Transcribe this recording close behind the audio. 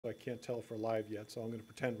So I can't tell if we're live yet, so I'm going to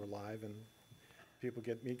pretend we're live, and people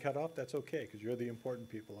get me cut off, that's okay, because you're the important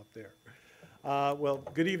people up there. Well,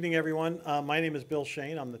 good evening, everyone. My name is Bill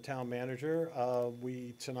Shane. I'm the town manager.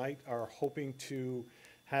 We tonight are hoping to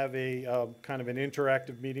have a kind of an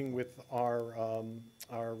interactive meeting with our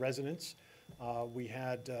residents. We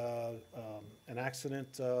had an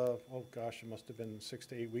accident, oh gosh, it must have been 6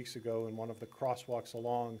 to 8 weeks ago in one of the crosswalks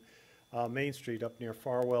along Main Street up near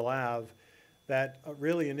Farwell Ave that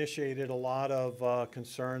really initiated a lot of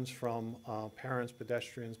concerns from parents,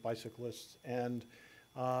 pedestrians, bicyclists, and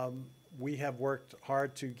we have worked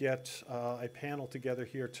hard to get a panel together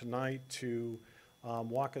here tonight to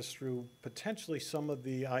walk us through potentially some of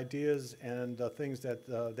the ideas and things that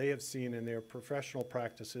they have seen in their professional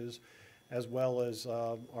practices, as well as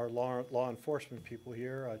our law enforcement people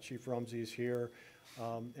here. Chief Rumsey is here,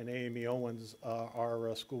 and Amy Owens,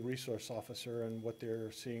 our school resource officer, and what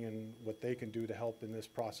they're seeing and what they can do to help in this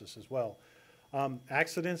process as well.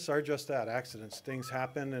 Accidents are just that, accidents. Things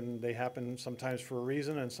happen, and they happen sometimes for a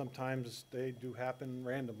reason, and sometimes they do happen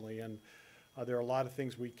randomly. And there are a lot of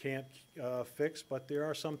things we can't fix, but there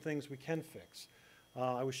are some things we can fix.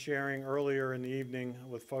 I was sharing earlier in the evening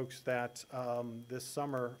with folks that this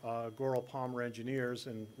summer, Goral Palmer Engineers,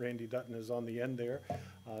 and Randy Dutton is on the end there.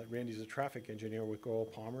 Randy's a traffic engineer with Goral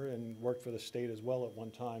Palmer and worked for the state as well at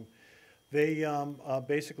one time. They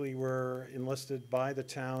basically were enlisted by the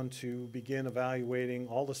town to begin evaluating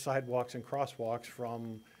all the sidewalks and crosswalks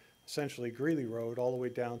from essentially Greeley Road all the way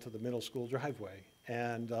down to the middle school driveway.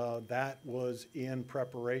 And that was in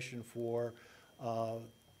preparation for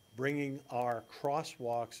bringing our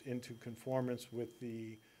crosswalks into conformance with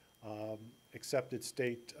the accepted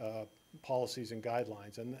state policies and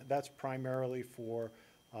guidelines. And that's primarily for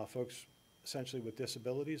folks essentially with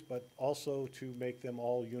disabilities, but also to make them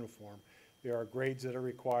all uniform. There are grades that are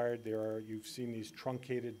required. You've seen these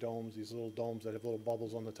truncated domes, these little domes that have little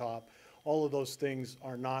bubbles on the top. All of those things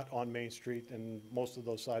are not on Main Street, and most of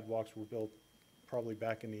those sidewalks were built probably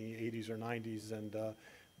back in the 80s or 90s, and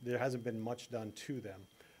there hasn't been much done to them.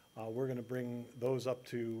 We're going to bring those up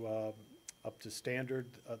to standard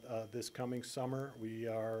this coming summer. We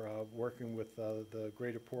are working with the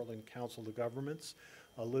Greater Portland Council of Governments.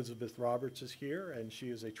 Elizabeth Roberts is here, and she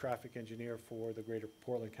is a traffic engineer for the Greater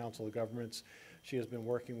Portland Council of Governments. She has been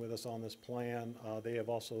working with us on this plan. They have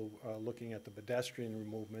also looking at the pedestrian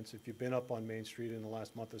movements. If you've been up on Main Street in the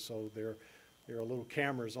last month or so, there are little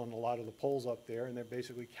cameras on a lot of the poles up there, and they're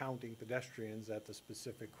basically counting pedestrians at the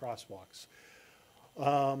specific crosswalks.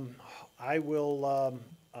 I will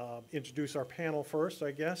introduce our panel first,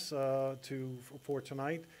 I guess, for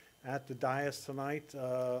tonight. At the dais tonight,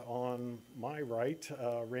 on my right,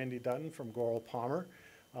 Randy Dutton from Goral Palmer.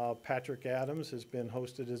 Patrick Adams has been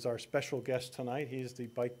hosted as our special guest tonight. He's the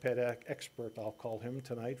bike ped expert, I'll call him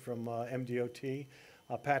tonight, from MDOT.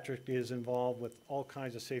 Patrick is involved with all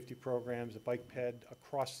kinds of safety programs, bike ped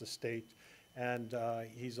across the state, and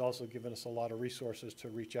he's also given us a lot of resources to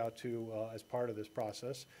reach out to as part of this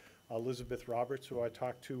process. Elizabeth Roberts, who I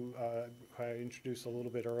talked to, I introduced a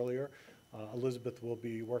little bit earlier. Elizabeth will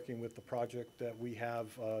be working with the project that we have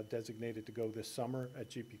designated to go this summer at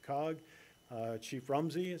GPCOG. Chief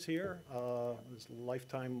Rumsey is here, is a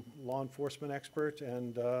lifetime law enforcement expert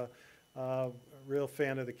and real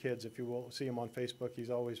fan of the kids. If you will see him on Facebook, he's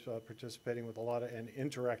always participating with a lot of and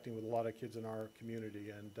interacting with a lot of kids in our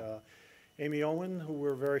community. And Amy Owen, who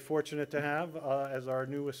we're very fortunate to have as our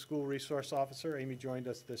newest school resource officer. Amy joined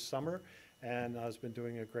us this summer and has been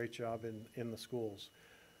doing a great job in the schools.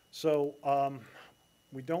 So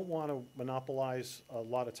we don't want to monopolize a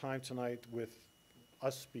lot of time tonight with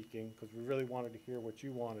us speaking, because we really wanted to hear what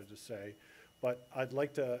you wanted to say. But I'd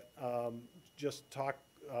like to just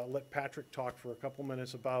let Patrick talk for a couple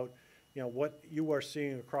minutes about what you are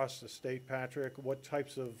seeing across the state, Patrick. What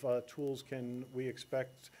types of tools can we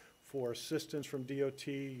expect for assistance from DOT,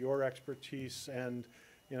 your expertise, and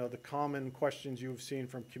the common questions you've seen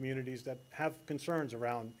from communities that have concerns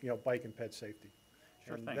around bike and ped safety.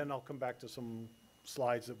 Sure and thing. Then I'll come back to some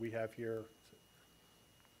slides that we have here.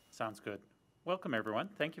 Sounds good. Welcome, everyone.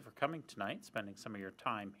 Thank you for coming tonight, spending some of your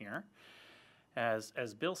time here. As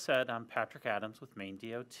Bill said, I'm Patrick Adams with Maine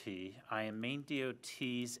DOT. I am Maine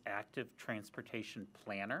DOT's active transportation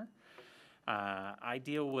planner. I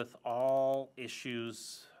deal with all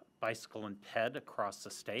issues bicycle and ped across the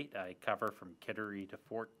state. I cover from Kittery to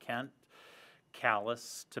Fort Kent,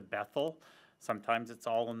 Calais to Bethel. Sometimes it's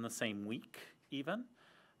all in the same week even.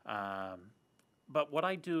 But what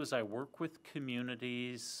I do is I work with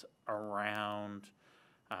communities around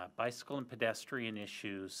bicycle and pedestrian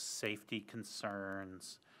issues, safety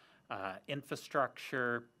concerns,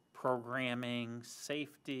 infrastructure, programming,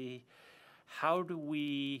 safety. How do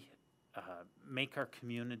we make our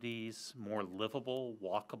communities more livable,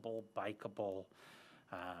 walkable, bikeable?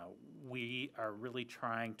 We are really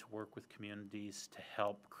trying to work with communities to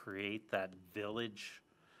help create that village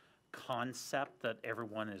concept that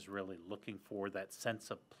everyone is really looking for, that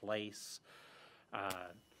sense of place.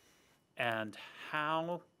 And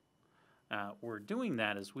how we're doing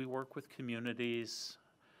that is we work with communities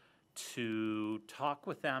to talk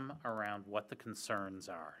with them around what the concerns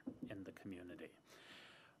are in the community.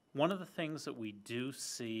 One of the things that we do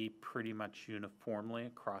see pretty much uniformly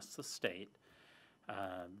across the state,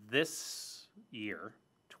 this year,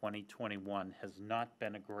 2021, has not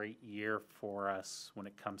been a great year for us when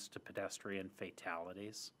it comes to pedestrian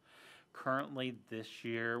fatalities. Currently, this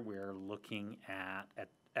year, we're looking at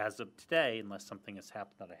as of today, unless something has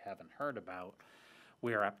happened that I haven't heard about,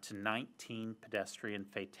 we are up to 19 pedestrian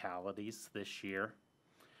fatalities this year.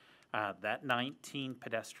 That 19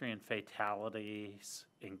 pedestrian fatalities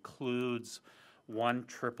includes one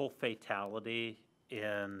triple fatality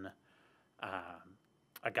in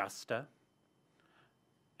Augusta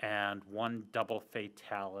and one double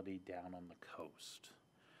fatality down on the coast.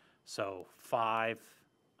 So 5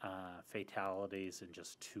 fatalities and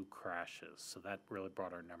just 2 crashes. So that really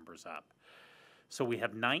brought our numbers up. So we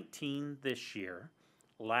have 19 this year.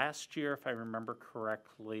 Last year, if I remember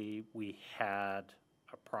correctly, we had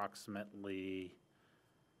approximately,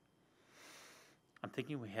 I'm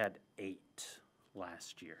thinking we had 8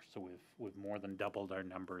 last year. So we've more than doubled our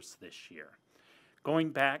numbers this year.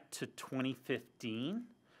 Going back to 2015,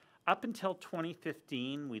 up until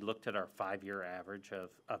 2015, we looked at our 5-year average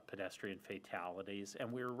of pedestrian fatalities,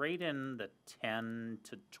 and we were right in the 10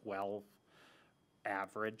 to 12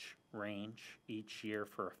 average range each year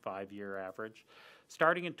for a 5-year average.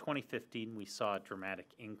 Starting in 2015, we saw a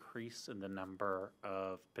dramatic increase in the number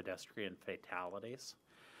of pedestrian fatalities.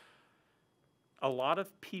 A lot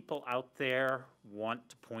of people out there want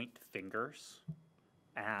to point fingers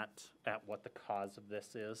at what the cause of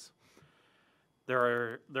this is.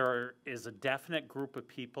 There is a definite group of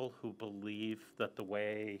people who believe that the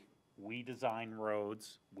way we design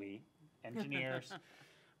roads, we engineers,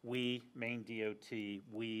 we Maine DOT,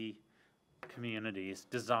 we communities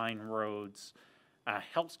design roads,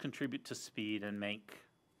 helps contribute to speed and make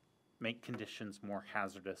conditions more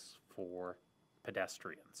hazardous for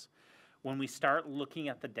pedestrians. When we start looking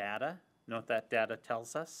at the data, you know what that data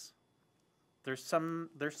tells us? There's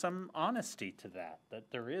some honesty to that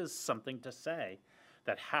there is something to say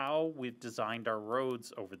that how we've designed our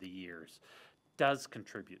roads over the years does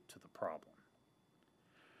contribute to the problem.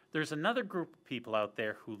 There's another group of people out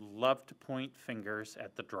there who love to point fingers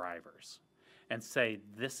at the drivers and say,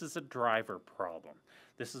 this is a driver problem.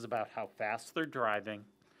 This is about how fast they're driving,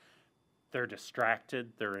 they're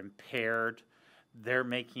distracted, they're impaired, they're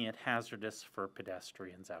making it hazardous for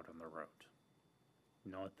pedestrians out on the road.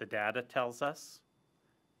 You know what the data tells us?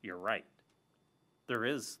 You're right. There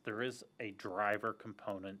is a driver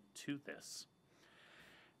component to this.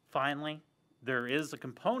 Finally, there is a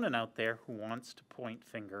component out there who wants to point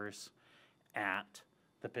fingers at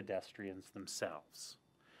the pedestrians themselves.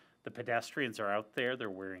 The pedestrians are out there,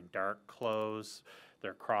 they're wearing dark clothes,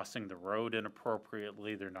 they're crossing the road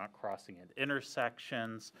inappropriately, they're not crossing at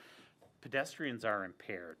intersections. Pedestrians are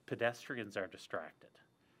impaired, pedestrians are distracted.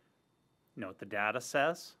 You know what the data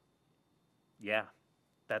says? Yeah,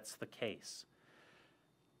 that's the case.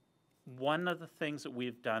 One of the things that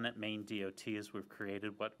we've done at Maine DOT is we've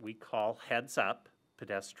created what we call Heads Up.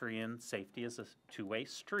 Pedestrian safety is a two-way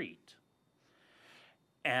street.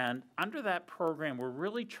 And under that program, we're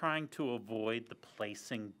really trying to avoid the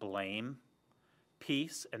placing blame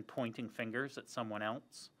piece and pointing fingers at someone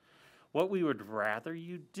else. What we would rather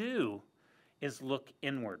you do is look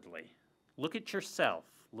inwardly. Look at yourself.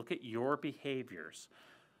 Look at your behaviors.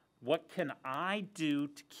 What can I do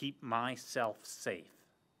to keep myself safe?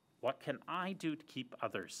 What can I do to keep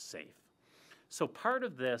others safe? So part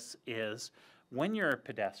of this is when you're a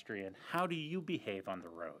pedestrian, how do you behave on the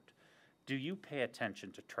road? Do you pay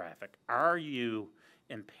attention to traffic? Are you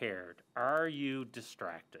impaired? Are you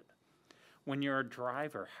distracted? When you're a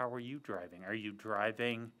driver, how are you driving? Are you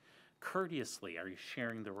driving courteously? Are you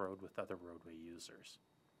sharing the road with other roadway users?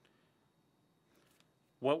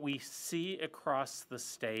 What we see across the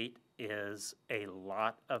state is a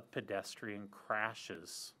lot of pedestrian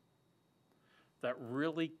crashes that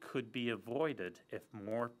really could be avoided if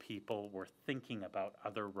more people were thinking about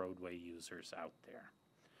other roadway users out there.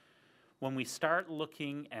 When we start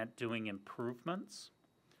looking at doing improvements,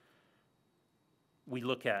 we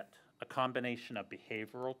look at a combination of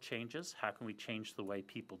behavioral changes. How can we change the way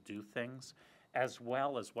people do things? as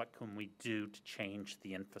well as what can we do to change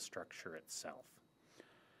the infrastructure itself.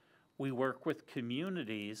 We work with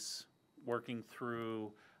communities, working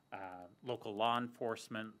through local law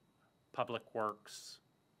enforcement, public works,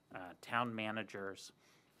 town managers,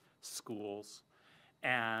 schools,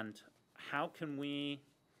 and how can we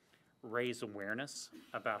raise awareness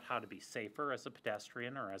about how to be safer as a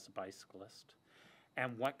pedestrian or as a bicyclist,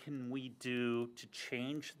 and what can we do to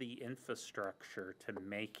change the infrastructure to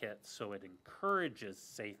make it so it encourages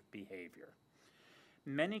safe behavior.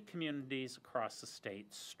 Many communities across the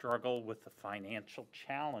state struggle with the financial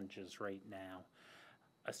challenges right now,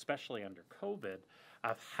 especially under COVID,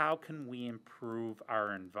 of how can we improve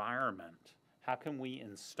our environment? How can we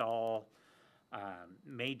install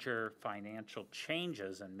major financial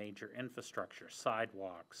changes and major infrastructure,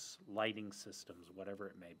 sidewalks, lighting systems, whatever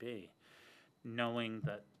it may be, knowing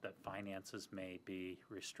that finances may be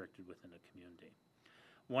restricted within a community.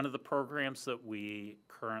 One of the programs that we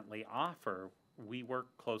currently offer, we work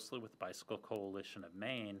closely with the Bicycle Coalition of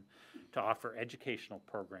Maine to offer educational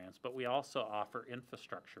programs, but we also offer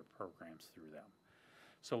infrastructure programs through them.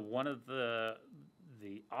 So one of the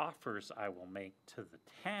offers I will make to the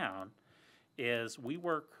town is we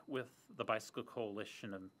work with the Bicycle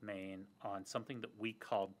Coalition of Maine on something that we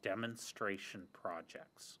call demonstration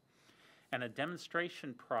projects. And a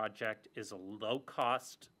demonstration project is a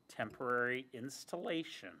low-cost temporary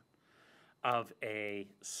installation of a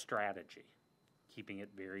strategy, keeping it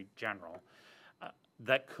very general,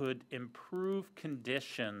 that could improve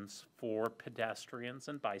conditions for pedestrians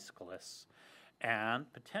and bicyclists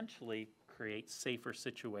and potentially create safer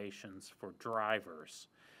situations for drivers.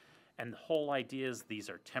 And the whole idea is these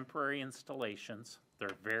are temporary installations. They're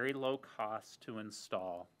very low cost to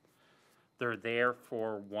install. They're there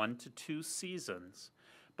for 1 to 2 seasons,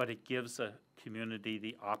 but it gives a community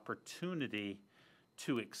the opportunity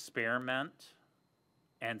to experiment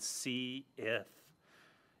and see if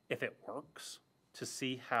it works, to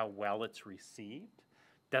see how well it's received.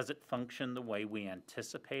 Does it function the way we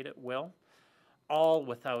anticipate it will? All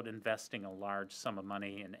without investing a large sum of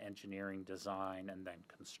money in engineering, design, and then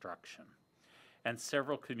construction. And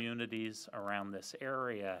several communities around this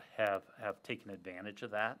area have taken advantage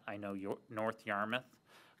of that. I know North Yarmouth,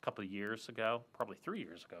 a couple of years ago, probably 3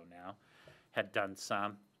 years ago now, had done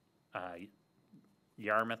some.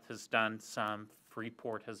 Yarmouth has done some.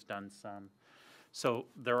 Freeport has done some. So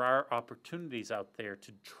there are opportunities out there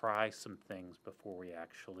to try some things before we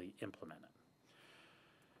actually implement it.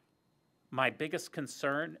 My biggest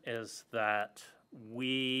concern is that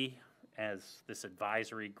we, as this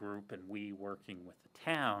advisory group and we working with the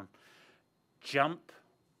town, jump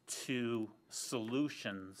to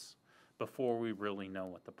solutions before we really know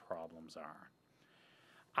what the problems are.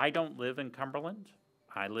 I don't live in Cumberland.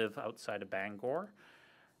 I live outside of Bangor.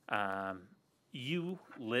 You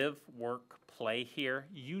live, work, play here.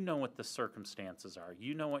 You know what the circumstances are.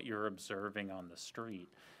 You know what you're observing on the street.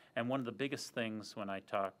 And one of the biggest things when I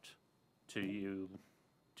talked to you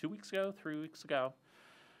 2 weeks ago, 3 weeks ago,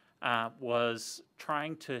 was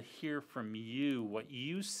trying to hear from you what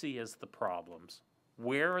you see as the problems.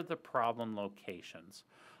 Where are the problem locations?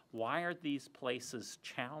 Why are these places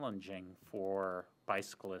challenging for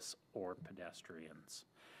bicyclists or pedestrians?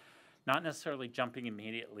 Not necessarily jumping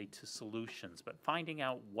immediately to solutions, but finding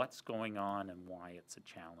out what's going on and why it's a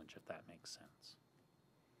challenge, if that makes sense.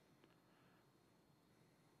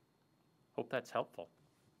 Hope that's helpful.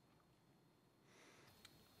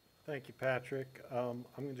 Thank you, Patrick. I'm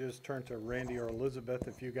going to just turn to Randy or Elizabeth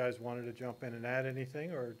if you guys wanted to jump in and add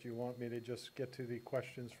anything, or do you want me to just get to the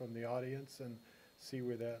questions from the audience and see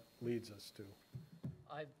where that leads us to?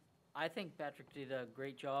 I think Patrick did a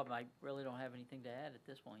great job. I really don't have anything to add at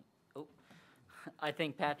this point. Oh, I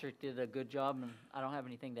think Patrick did a good job, and I don't have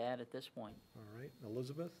anything to add at this point. All right,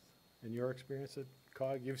 Elizabeth, in your experience at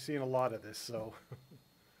COG, you've seen a lot of this, so.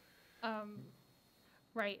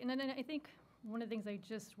 Right, and then I think one of the things I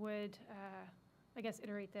just would, I guess,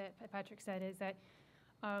 iterate that Patrick said is that,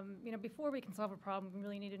 before we can solve a problem, we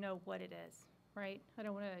really need to know what it is, right? I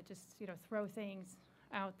don't want to just, throw things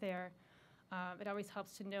out there. It always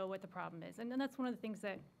helps to know what the problem is. And then that's one of the things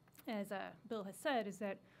that, as Bill has said, is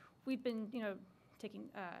that we've been, taking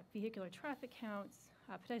vehicular traffic counts,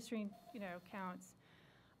 pedestrian, counts,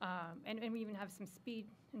 and we even have some speed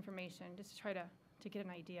information just to try to get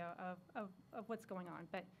an idea of what's going on.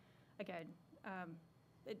 But again,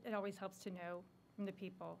 it always helps to know from the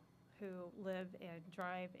people who live and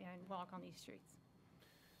drive and walk on these streets.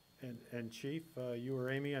 And Chief, you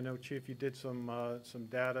or Amy, I know, Chief, you did some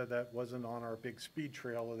data that wasn't on our big speed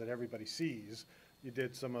trailer that everybody sees, you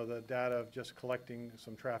did some of the data of just collecting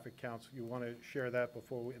some traffic counts. You want to share that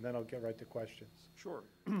before and then I'll get right to questions. Sure.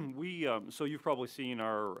 So you've probably seen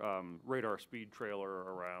our radar speed trailer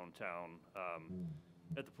around town.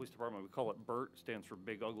 At the police department, we call it BERT, stands for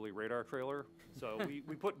Big Ugly Radar Trailer. So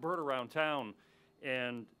we put BERT around town,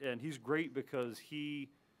 and he's great because he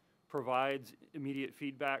provides immediate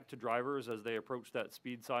feedback to drivers as they approach that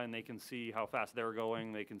speed sign. They can see how fast they're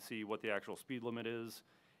going. They can see what the actual speed limit is.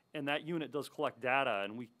 And that unit does collect data,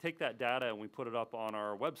 and we take that data and we put it up on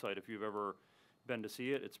our website. If you've ever been to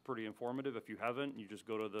see it, it's pretty informative. If you haven't, you just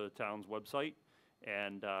go to the town's website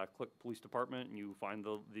and click police department, and you find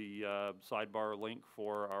the sidebar link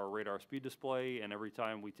for our radar speed display. And every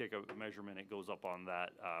time we take a measurement, it goes up on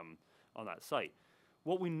that site.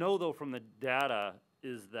 What we know though from the data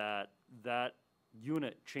is that that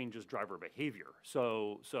unit changes driver behavior.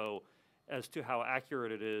 So as to how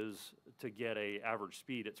accurate it is to get a average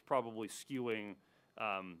speed, it's probably skewing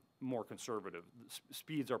more conservative.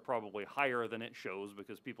 Speeds are probably higher than it shows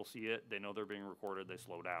because people see it, they know they're being recorded, they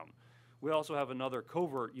slow down. We also have another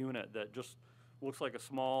covert unit that just looks like a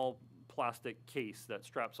small plastic case that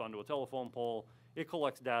straps onto a telephone pole. It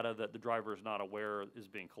collects data that the driver is not aware is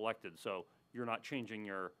being collected, so you're not changing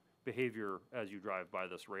your behavior as you drive by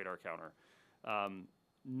this radar counter.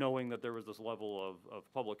 Knowing that there was this level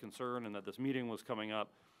of public concern and that this meeting was coming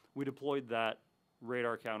up, we deployed that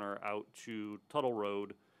radar counter out to Tuttle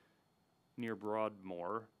Road near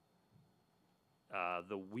Broadmoor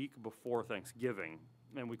the week before Thanksgiving.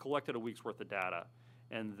 And we collected a week's worth of data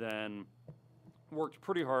and then worked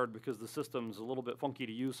pretty hard because the system's a little bit funky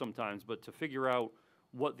to use sometimes, but to figure out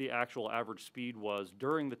what the actual average speed was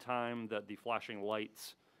during the time that the flashing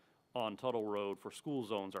lights on Tuttle Road for school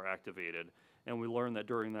zones are activated. And we learned that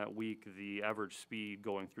during that week, the average speed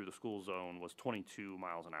going through the school zone was 22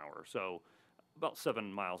 miles an hour. So about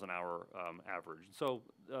 7 miles an hour average. So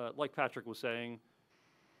like Patrick was saying,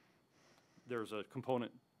 there's a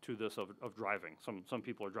component to this of driving. Some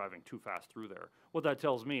people are driving too fast through there. What that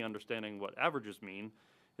tells me, understanding what averages mean,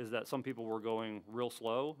 is that some people were going real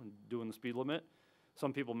slow and doing the speed limit.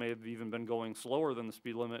 Some people may have even been going slower than the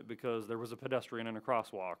speed limit because there was a pedestrian in a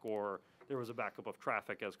crosswalk, or there was a backup of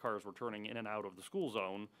traffic as cars were turning in and out of the school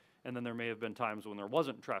zone. And then there may have been times when there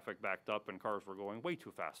wasn't traffic backed up and cars were going way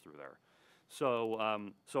too fast through there. So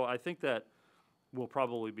I think that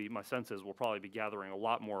my sense is we'll probably be gathering a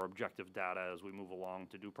lot more objective data as we move along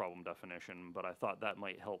to do problem definition, but I thought that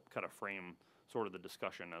might help kind of frame sort of the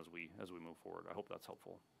discussion as we move forward. I hope that's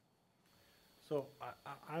helpful. So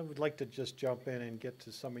I would like to just jump in and get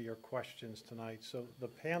to some of your questions tonight. So the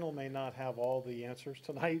panel may not have all the answers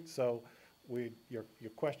tonight, so your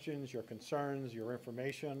questions, your concerns, your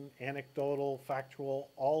information, anecdotal,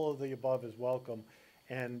 factual, all of the above is welcome.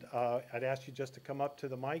 And I'd ask you just to come up to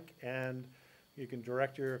the mic and you can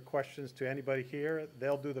direct your questions to anybody here.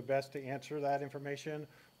 They'll do the best to answer that information,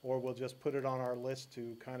 or we'll just put it on our list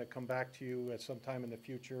to kind of come back to you at some time in the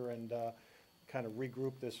future and kind of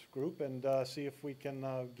regroup this group and see if we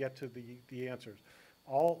can get to the answers.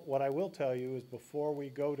 What I will tell you is before we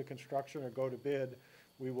go to construction or go to bid,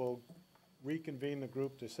 we will reconvene the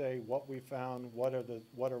group to say what we found, what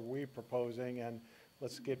are we proposing, and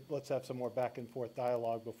let's have some more back and forth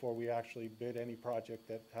dialogue before we actually bid any project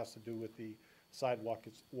that has to do with the sidewalk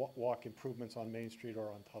walk improvements on Main Street or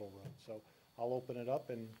on Tuttle Road. So I'll open it up,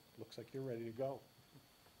 and looks like you're ready to go.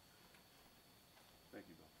 Thank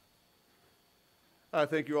you, Bill.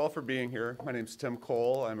 Thank you all for being here. My name's Tim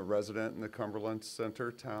Cole. I'm a resident in the Cumberland Center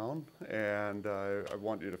town, and I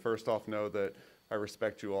want you to first off know that I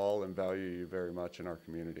respect you all and value you very much in our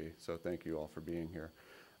community. So thank you all for being here.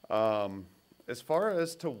 As far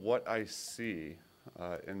as to what I see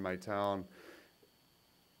in my town,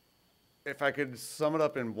 if I could sum it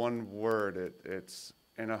up in one word, it's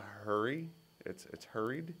in a hurry. It's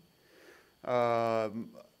hurried. I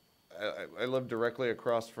live directly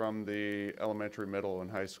across from the elementary, middle,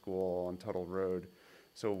 and high school on Tuttle Road,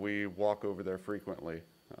 so we walk over there frequently.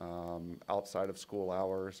 Outside of school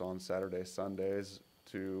hours on Saturdays, Sundays,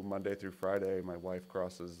 to Monday through Friday, my wife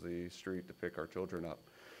crosses the street to pick our children up.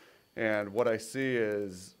 And what I see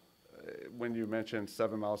is, when you mentioned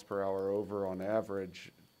 7 miles per hour over on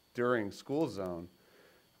average during school zone,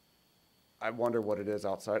 I wonder what it is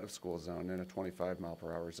outside of school zone in a 25 mile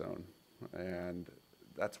per hour zone. And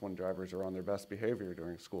that's when drivers are on their best behavior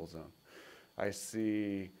during school zone. I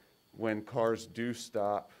see when cars do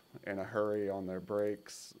stop in a hurry on their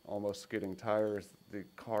brakes, almost skidding tires, the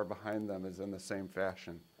car behind them is in the same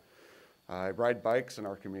fashion. I ride bikes in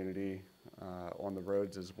our community on the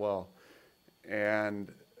roads as well.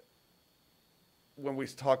 And when we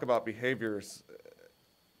talk about behaviors,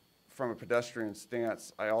 from a pedestrian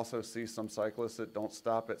stance, I also see some cyclists that don't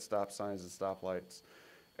stop at stop signs and stoplights.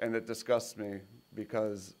 And it disgusts me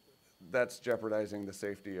because that's jeopardizing the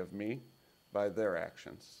safety of me by their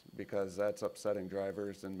actions, because that's upsetting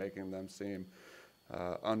drivers and making them seem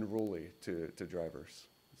unruly to drivers.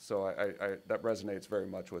 So that resonates very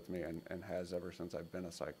much with me and has ever since I've been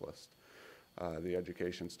a cyclist. The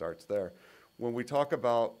education starts there. When we talk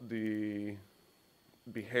about the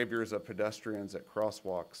behaviors of pedestrians at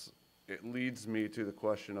crosswalks, it leads me to the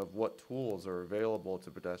question of what tools are available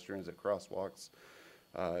to pedestrians at crosswalks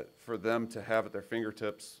for them to have at their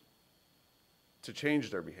fingertips to change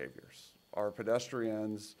their behaviors. Are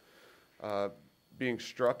pedestrians being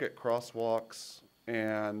struck at crosswalks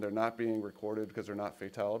and they're not being recorded because they're not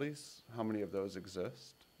fatalities? How many of those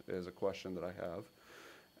exist is a question that I have.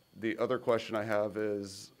 The other question I have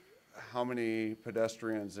is how many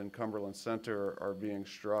pedestrians in Cumberland Center are being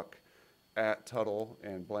struck at Tuttle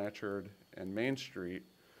and Blanchard and Main Street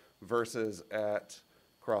versus at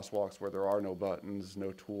crosswalks where there are no buttons,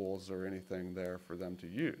 no tools or anything there for them to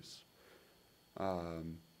use.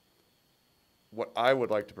 What I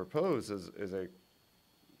would like to propose is a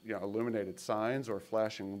illuminated signs or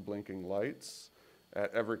flashing blinking lights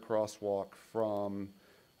at every crosswalk from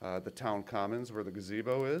the town commons where the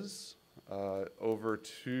gazebo is over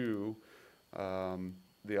to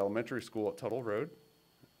the elementary school at Tuttle Road.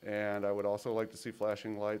 And I would also like to see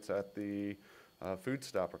flashing lights at the food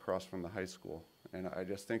stop across from the high school. And I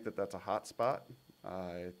just think that that's a hot spot.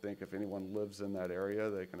 I think if anyone lives in that area,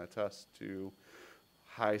 they can attest to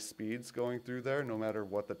high speeds going through there, no matter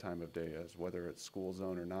what the time of day is, whether it's school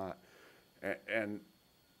zone or not. And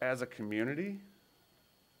as a community,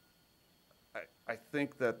 I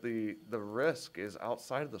think that the risk is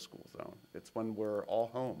outside of the school zone. It's when we're all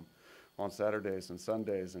home on Saturdays and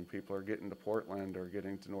Sundays and people are getting to Portland or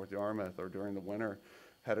getting to North Yarmouth or during the winter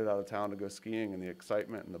headed out of town to go skiing, and the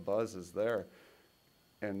excitement and the buzz is there.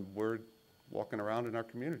 And we're walking around in our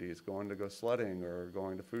communities, going to go sledding or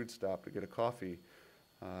going to food stop to get a coffee.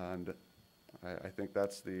 And I think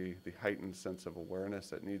that's the heightened sense of awareness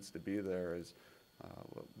that needs to be there is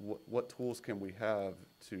what tools can we have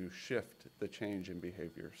to shift the change in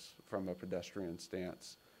behaviors from a pedestrian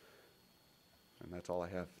stance? And that's all I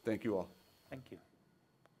have. Thank you all. Thank you.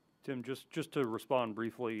 Tim, just to respond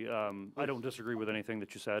briefly, I don't disagree with anything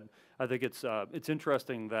that you said. I think it's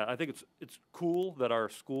interesting that I think it's cool that our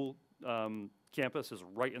school campus is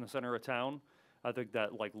right in the center of town. I think that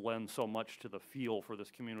lends so much to the feel for this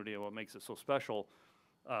community and what makes it so special.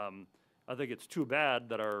 I think it's too bad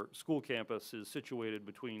that our school campus is situated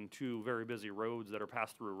between two very busy roads that are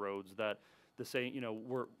pass-through roads that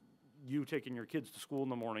you taking your kids to school in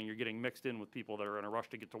the morning, you're getting mixed in with people that are in a rush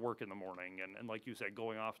to get to work in the morning and like you said,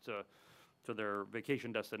 going off to their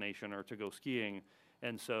vacation destination or to go skiing.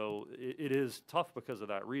 And so it is tough because of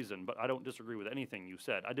that reason, but I don't disagree with anything you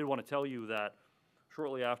said. I did want to tell you that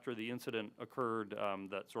shortly after the incident occurred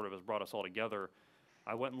that sort of has brought us all together,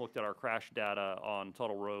 I went and looked at our crash data on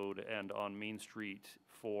Tuttle Road and on Main Street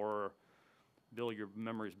for, Bill, your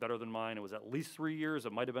memory is better than mine. It was at least 3 years.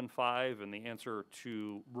 It might have been 5. And the answer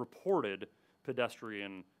to reported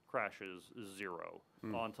pedestrian crashes is 0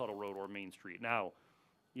 on Tuttle Road or Main Street. Now,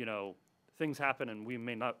 things happen and we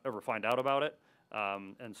may not ever find out about it.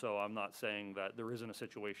 And so I'm not saying that there isn't a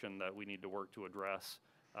situation that we need to work to address.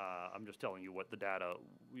 I'm just telling you what the data,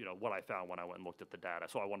 what I found when I went and looked at the data.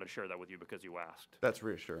 So I wanted to share that with you because you asked. That's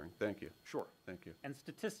reassuring. Thank you. Sure. Thank you. And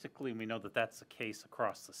statistically, we know that that's the case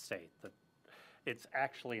across the state, that it's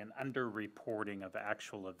actually an underreporting of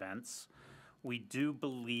actual events. We do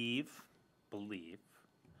believe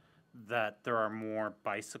that there are more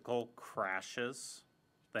bicycle crashes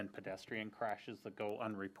than pedestrian crashes that go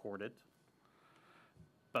unreported.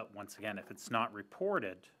 But once again, if it's not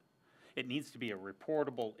reported, it needs to be a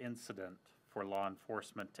reportable incident for law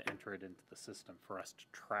enforcement to enter it into the system for us to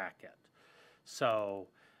track it. So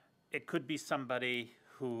it could be somebody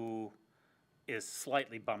who is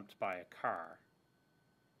slightly bumped by a car.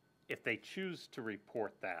 If they choose to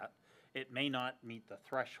report that, it may not meet the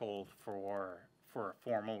threshold for a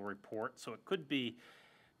formal report. So it could be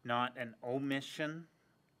not an omission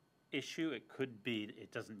issue. It could be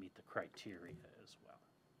it doesn't meet the criteria as well.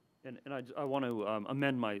 And I want to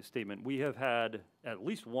amend my statement. We have had at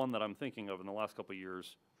least one that I'm thinking of in the last couple of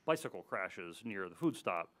years, bicycle crashes near the food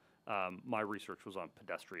stop. My research was on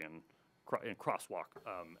pedestrian and crosswalk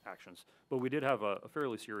actions. But we did have a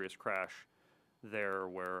fairly serious crash there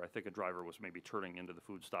where I think a driver was maybe turning into the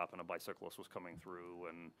food stop and a bicyclist was coming through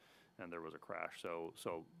and there was a crash.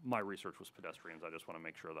 So my research was pedestrians. I just want to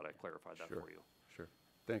make sure that I clarified that for you. Sure.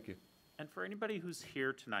 Thank you. And for anybody who's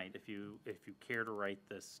here tonight, if you care to write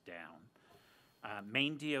this down,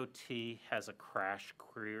 Maine DOT has a crash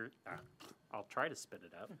query, I'll try to spit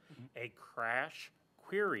it out, a crash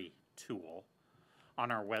query tool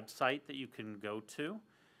on our website that you can go to.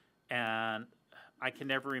 And I can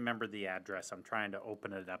never remember the address. I'm trying to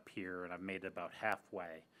open it up here, and I've made it about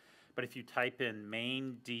halfway. But if you type in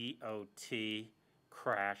Maine DOT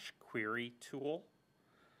crash query tool,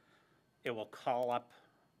 it will call up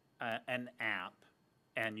an app,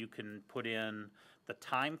 and you can put in the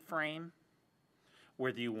time frame,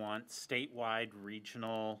 whether you want statewide,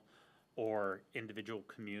 regional, or individual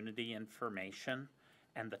community information,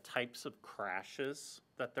 and the types of crashes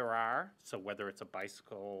that there are. So whether it's a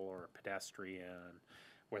bicycle or a pedestrian,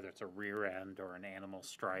 whether it's a rear end or an animal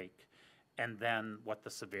strike, and then what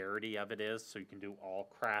the severity of it is. So you can do all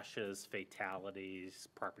crashes, fatalities,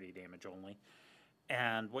 property damage only.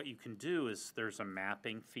 And what you can do is there's a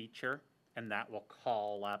mapping feature, and that will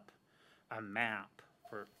call up a map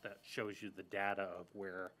that shows you the data of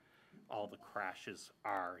where all the crashes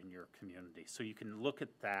are in your community. So you can look at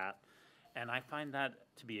that, and I find that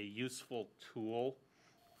to be a useful tool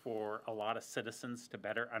for a lot of citizens to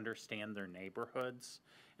better understand their neighborhoods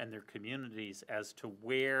and their communities as to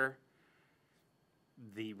where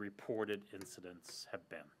the reported incidents have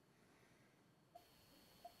been.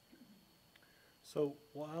 So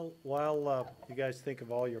while you guys think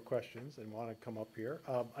of all your questions and want to come up here,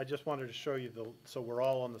 I just wanted to show you so we're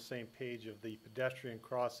all on the same page of the pedestrian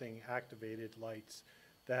crossing activated lights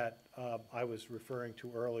that I was referring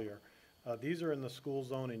to earlier. These are in the school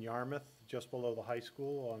zone in Yarmouth, just below the high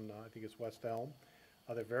school on, I think it's West Elm.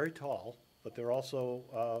 They're very tall, but they're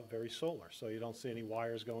also very solar, so you don't see any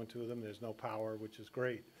wires going to them. There's no power, which is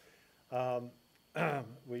great.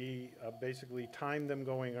 We basically timed them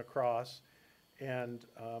going across. And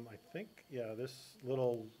I think, yeah, this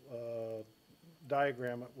little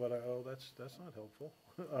diagram, that's not helpful.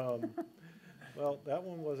 Well, that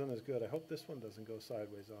one wasn't as good. I hope this one doesn't go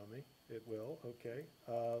sideways on me. It will, okay.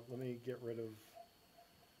 Let me get rid of,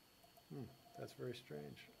 that's very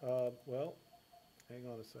strange. Well, hang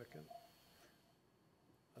on a second.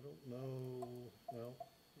 I don't know, well,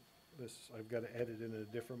 I've got to edit in a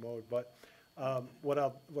different mode, but what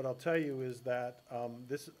I'll tell you is that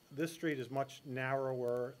this street is much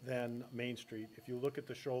narrower than Main Street. If you look at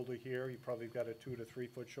the shoulder here, you probably got a 2 to 3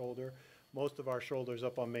 foot shoulder. Most of our shoulders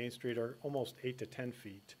up on Main Street are almost 8 to 10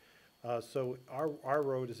 feet. So our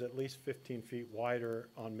road is at least 15 feet wider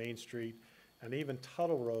on Main Street, and even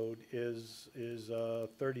Tuttle Road is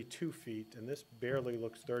 32 feet, and this barely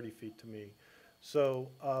looks 30 feet to me. So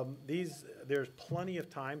there's plenty of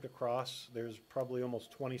time to cross. There's probably almost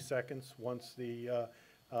 20 seconds once the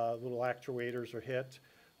little actuators are hit.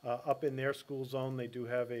 Up in their school zone, they do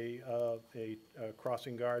have a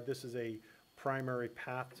crossing guard. This is a primary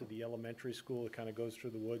path to the elementary school. It kind of goes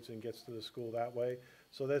through the woods and gets to the school that way.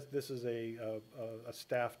 So this is a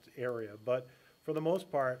staffed area. But for the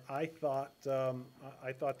most part, I thought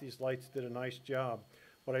these lights did a nice job.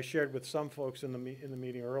 What I shared with some folks in the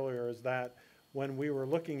meeting earlier is that when we were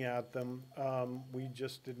looking at them, we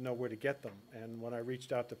just didn't know where to get them. And when I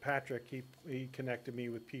reached out to Patrick, he connected me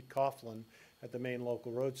with Pete Coughlin at the Maine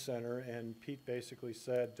Local Road Center, and Pete basically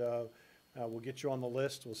said, we'll get you on the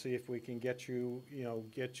list. We'll see if we can get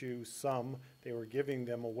you some. They were giving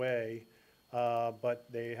them away, but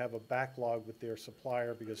they have a backlog with their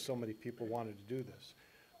supplier because so many people wanted to do this.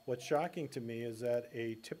 What's shocking to me is that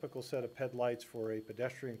a typical set of PED lights for a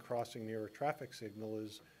pedestrian crossing near a traffic signal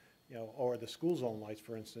is, or the school zone lights,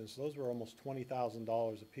 for instance, those were almost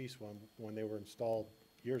 $20,000 a piece when they were installed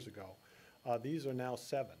years ago. These are now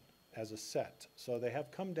 $7,000 as a set. So they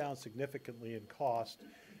have come down significantly in cost.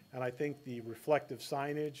 And I think the reflective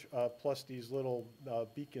signage, plus these little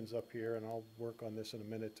beacons up here, and I'll work on this in a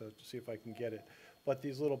minute to see if I can get it. But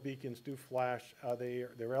these little beacons do flash.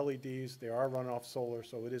 They're LEDs. They are runoff solar,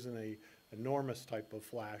 so it isn't an enormous type of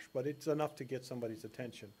flash, but it's enough to get somebody's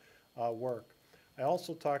attention. Work. I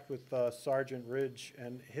also talked with Sergeant Ridge,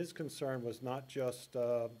 and his concern was not just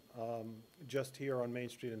here on Main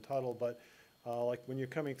Street in Tuttle, but like when you're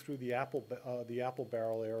coming through the Apple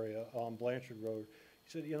Barrel area on Blanchard Road. He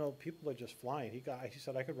said, people are just flying. He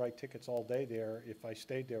said, I could write tickets all day there if I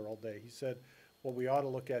stayed there all day. He said, what we ought to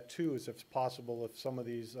look at too is if it's possible if some of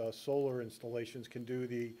these solar installations can do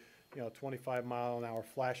the 25-mile-an-hour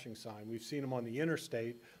flashing sign. We've seen them on the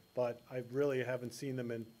interstate, but I really haven't seen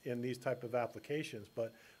them in these type of applications.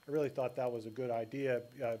 But I really thought that was a good idea,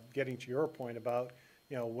 getting to your point about,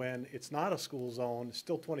 when it's not a school zone, it's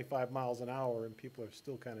still 25 miles an hour and people are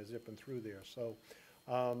still kind of zipping through there. So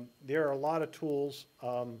there are a lot of tools.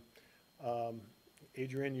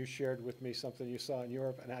 Adrian, you shared with me something you saw in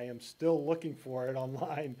Europe, and I am still looking for it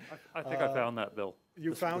online. I think I found that, Bill.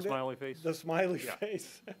 You The found the it? smiley face? The smiley Yeah.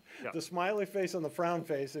 face. Yeah. The smiley face and the frown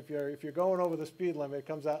face, if you're going over the speed limit, it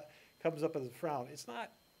comes up as a frown. It's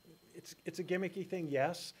not, it's a gimmicky thing,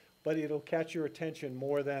 yes, but it'll catch your attention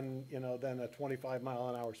more than, than a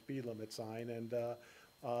 25-mile-an-hour speed limit sign. And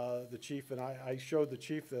the chief and I showed the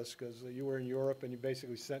chief this because you were in Europe and you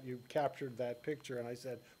basically you captured that picture, and I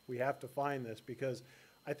said, we have to find this, because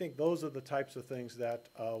I think those are the types of things that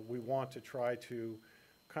we want to try to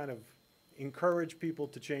kind of encourage people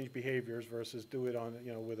to change behaviors versus do it on,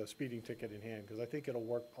 with a speeding ticket in hand, because I think it'll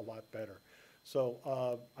work a lot better.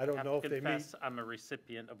 So I don't know if they meet. Confess, I'm a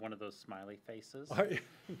recipient of one of those smiley faces. Are you-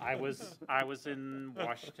 I was in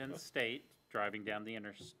Washington State driving down the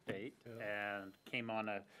interstate and came on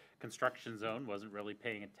a construction zone, wasn't really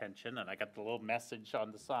paying attention, and I got the little message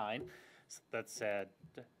on the sign that said,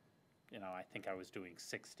 I think I was doing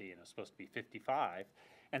 60 and it was supposed to be 55.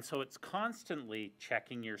 And so it's constantly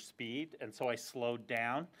checking your speed, and so I slowed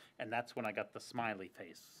down, and that's when I got the smiley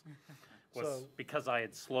face. Was because I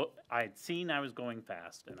had seen I was going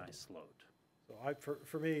fast and I slowed. So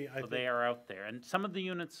for me, I So think. they are out there, and some of the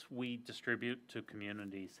units we distribute to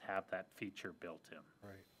communities have that feature built in.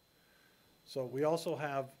 Right. So we also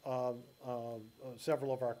have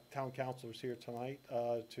several of our town councilors here tonight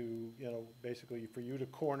to, basically for you to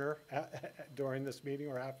corner during this meeting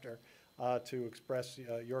or after to express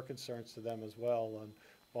your concerns to them as well. And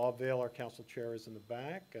Bob Vale, our council chair, is in the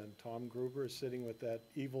back, and Tom Gruber is sitting with that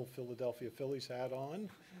evil Philadelphia Phillies hat on.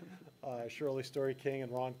 Shirley Story King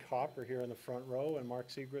and Ron Kopp are here in the front row, and Mark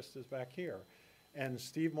Segrist is back here. And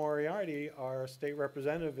Steve Moriarty, our state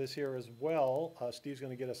representative, is here as well. Steve's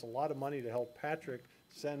going to get us a lot of money to help Patrick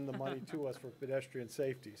send the money to us for pedestrian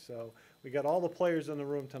safety. So we got all the players in the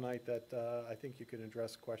room tonight that I think you can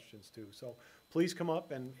address questions to. So please come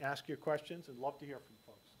up and ask your questions, and love to hear from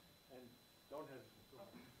folks. And don't hesitate.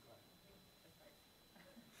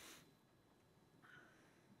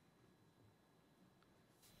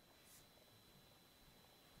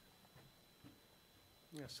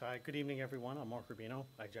 Yes, hi, good evening, everyone. I'm Mark Rubino.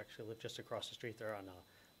 I actually live just across the street there on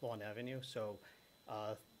Lawn Avenue. So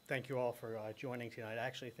thank you all for joining tonight. I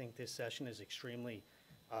actually think this session is extremely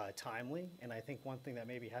timely, and I think one thing that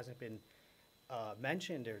maybe hasn't been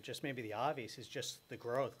mentioned, or just maybe the obvious, is just the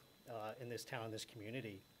growth in this town, this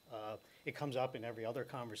community. It comes up in every other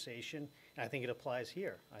conversation, and I think it applies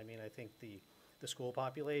here. I mean, I think the school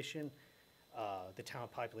population, the town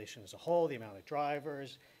population as a whole, the amount of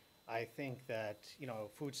drivers. I think that,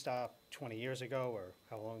 Food Stop 20 years ago, or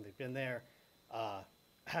how long they've been there,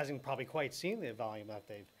 hasn't probably quite seen the volume that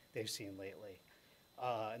they've seen lately.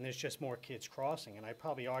 And there's just more kids crossing. And I'd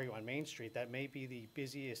probably argue on Main Street that may be the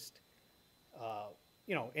busiest,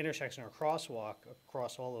 intersection or crosswalk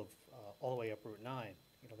across all the way up Route 9,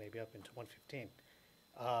 maybe up into 115.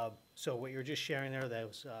 So what you're just sharing there,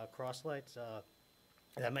 those cross lights,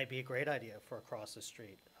 that might be a great idea for across the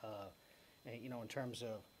street. And, in terms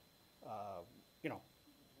of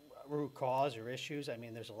root cause or issues. I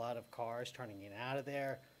mean, there's a lot of cars turning in and out of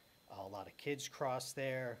there, a lot of kids cross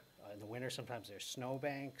there. In the winter, sometimes there's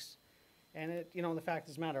snowbanks. And the fact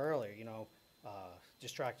is matter earlier,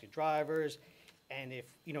 distracted drivers. And if,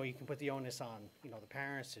 you can put the onus on, the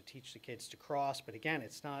parents to teach the kids to cross. But again,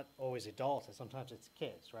 it's not always adults, sometimes it's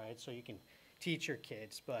kids, right? So you can teach your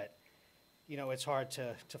kids, but, it's hard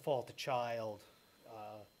to fault the child,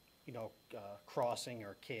 crossing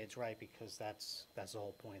or kids, right? Because that's the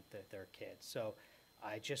whole point, that they're kids. So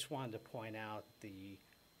I just wanted to point out the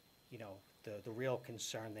real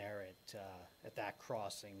concern there at that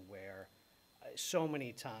crossing, where so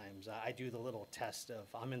many times I do the little test of,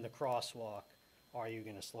 I'm in the crosswalk, are you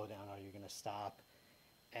going to slow down? Are you going to stop?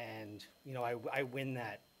 And, I win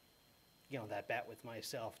that, that bet with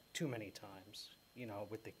myself too many times,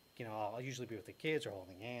 with the, I'll usually be with the kids or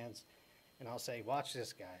holding hands. And I'll say, watch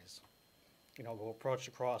this, guys. We'll approach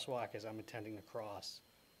the crosswalk as I'm intending to cross.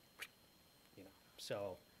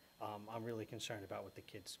 So I'm really concerned about with the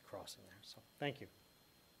kids crossing there. So thank you.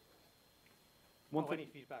 Any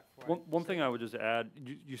feedback? One thing I would just add,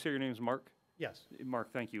 you say your name's Mark? Yes.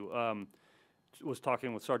 Mark, thank you. Was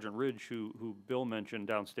talking with Sergeant Ridge, who Bill mentioned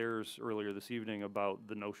downstairs earlier this evening about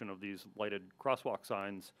the notion of these lighted crosswalk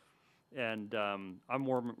signs. And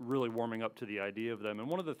I'm really warming up to the idea of them. And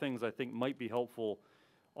one of the things I think might be helpful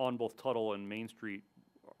on both Tuttle and Main Street,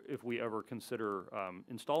 if we ever consider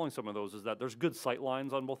installing some of those, is that there's good sight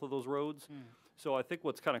lines on both of those roads. So I think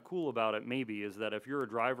what's kind of cool about it maybe is that if you're a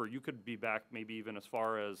driver, you could be back maybe even as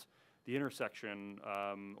far as the intersection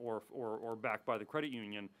or back by the credit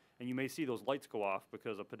union, And you may see those lights go off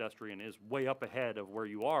because a pedestrian is way up ahead of where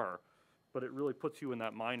you are, but it really puts you in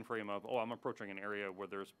that mind frame of, oh, I'm approaching an area where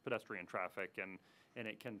there's pedestrian traffic, and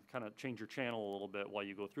it can kind of change your channel a little bit while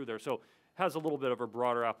you go through there. So has a little bit of a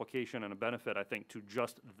broader application and a benefit, I think, to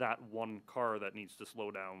just that one car that needs to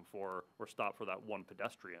slow down for or stop for that one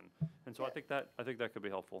pedestrian. And so I think that could be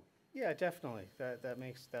helpful. Yeah, definitely. That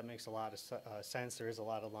makes a lot of sense. There is a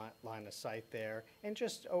lot of line of sight there, and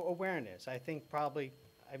just awareness. I think probably,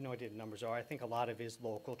 I have no idea what the numbers are. I think a lot of it is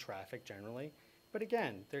local traffic generally, but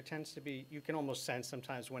again, there tends to be, you can almost sense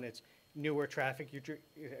sometimes when it's newer traffic.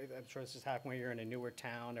 I'm sure this has happened when you're in a newer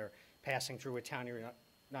town or passing through a town you're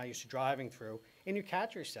not used to driving through, and you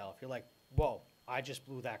catch yourself. You're like, whoa, I just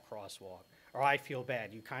blew that crosswalk, or I feel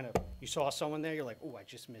bad. You saw someone there. You're like, oh, I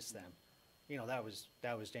just missed them. You know, that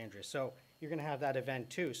was dangerous. So you're going to have that event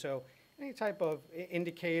too. So any type of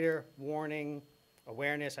indicator, warning,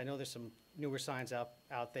 awareness. I know there's some newer signs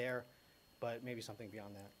out there, but maybe something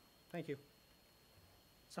beyond that. Thank you.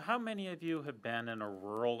 So how many of you have been in a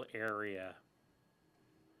rural area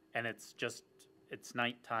and it's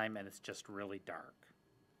nighttime and it's just really dark?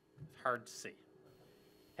 It's hard to see.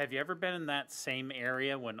 Have you ever been in that same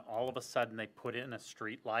area when all of a sudden they put in a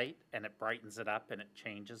street light and it brightens it up and it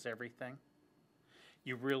changes everything?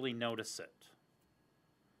 You really notice it.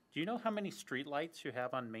 Do you know how many street lights you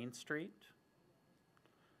have on Main Street?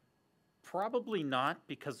 Probably not,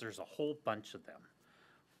 because there's a whole bunch of them.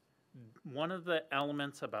 One of the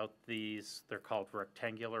elements about these, they're called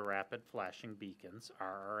rectangular rapid flashing beacons,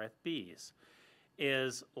 RRFBs,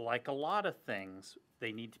 is like a lot of things,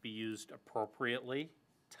 they need to be used appropriately,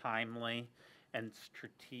 timely, and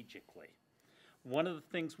strategically. One of the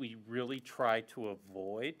things we really try to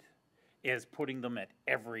avoid is putting them at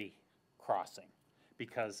every crossing,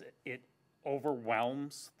 because it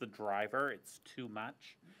overwhelms the driver, it's too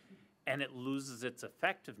much, and it loses its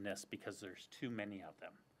effectiveness because there's too many of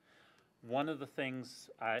them. One of the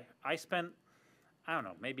things, I spent, I don't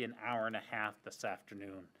know, maybe an hour and a half this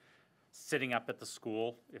afternoon sitting up at the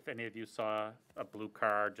school. If any of you saw a blue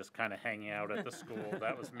car just kind of hanging out at the school,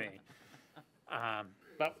 that was me.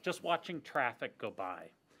 But just watching traffic go by.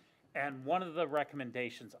 And one of the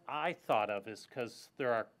recommendations I thought of is, because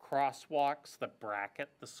there are crosswalks that bracket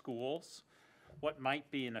the schools, what might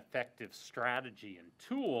be an effective strategy and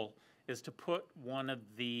tool is to put one of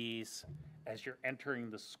these as you're entering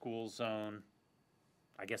the school zone,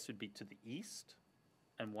 I guess it'd be to the east,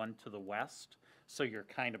 and one to the west. So you're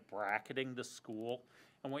kind of bracketing the school.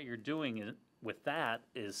 And what you're doing with that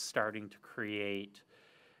is starting to create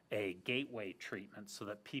a gateway treatment so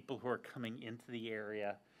that people who are coming into the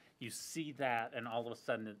area, you see that, and all of a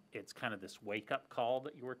sudden it's kind of this wake-up call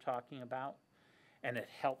that you were talking about, and it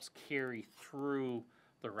helps carry through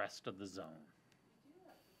the rest of the zone.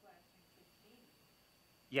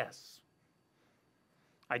 Yes.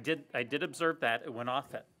 I did observe that. It went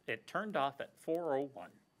off it turned off at 4:01.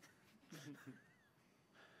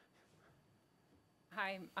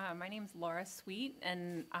 Hi, my name's Laura Sweet,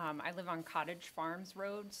 and I live on Cottage Farms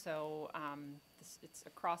Road, so it's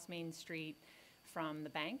across Main Street from the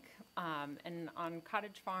bank, and on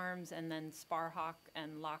Cottage Farms and then Sparhawk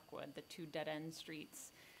and Lockwood, the two dead-end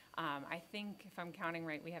streets. I think, if I'm counting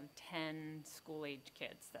right, we have 10 school-age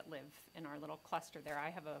kids that live in our little cluster there. I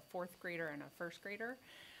have a 4th grader and a 1st grader,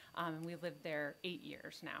 and we lived there 8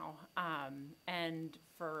 years now. And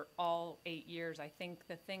for all 8 years, I think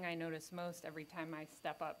the thing I notice most every time I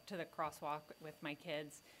step up to the crosswalk with my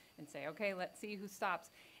kids and say, okay, let's see who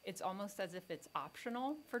stops, it's almost as if it's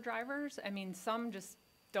optional for drivers. I mean, some just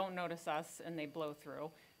don't notice us and they blow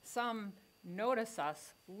through. Some notice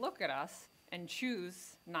us, look at us, and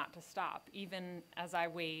choose not to stop, even as I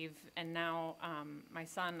wave. And now my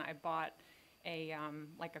son, I bought a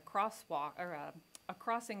like a crosswalk or a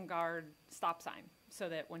crossing guard stop sign, so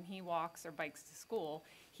that when he walks or bikes to school,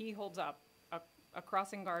 he holds up a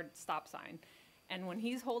crossing guard stop sign. And when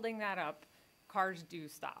he's holding that up, cars do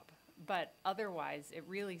stop. But otherwise, it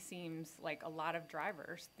really seems like a lot of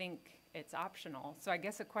drivers think it's optional. So I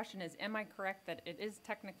guess the question is, am I correct that it is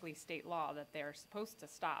technically state law that they're supposed to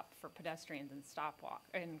stop for pedestrians and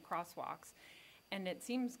crosswalks? And it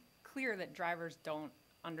seems clear that drivers don't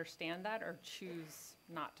understand that or choose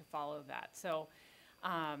not to follow that. So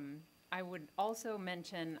I would also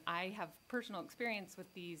mention, I have personal experience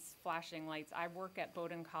with these flashing lights. I work at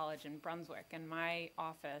Bowdoin College in Brunswick, and my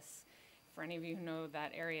office, for any of you who know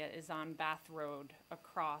that area, is on Bath Road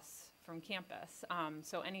across from campus.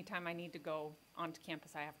 So anytime I need to go onto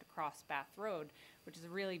campus, I have to cross Bath Road, which is a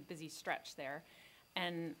really busy stretch there.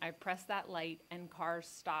 And I press that light and cars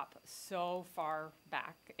stop so far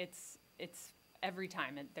back. It's every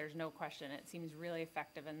time, there's no question. It seems really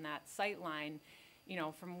effective, and that sight line, you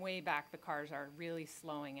know, from way back, the cars are really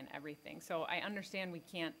slowing and everything. So I understand we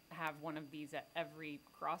can't have one of these at every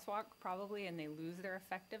crosswalk probably, and they lose their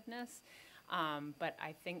effectiveness. But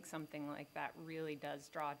I think something like that really does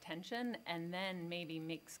draw attention, and then maybe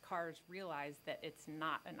makes cars realize that it's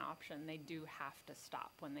not an option. They do have to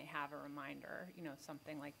stop when they have a reminder, you know,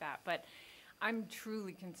 something like that. But I'm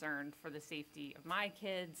truly concerned for the safety of my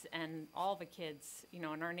kids and all the kids, you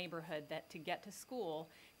know, in our neighborhood, that to get to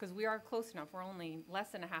school, because we are close enough, we're only less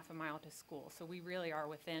than a half a mile to school. So we really are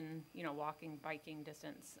within, you know, walking, biking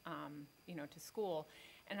distance, you know, to school.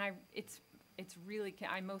 And it's really,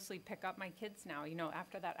 I mostly pick up my kids now, you know,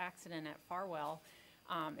 after that accident at Farwell.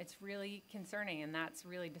 It's really concerning, and that's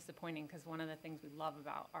really disappointing, because one of the things we love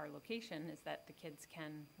about our location is that the kids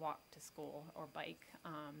can walk to school or bike.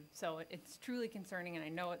 So it's truly concerning, and I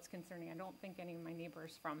know it's concerning. I don't think any of my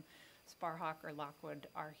neighbors from Sparhawk or Lockwood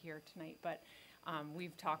are here tonight, but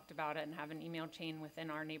we've talked about it and have an email chain within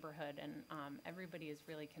our neighborhood, and everybody is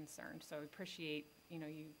really concerned. So I appreciate, you know,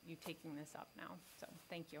 you taking this up now. So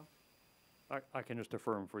thank you. I can just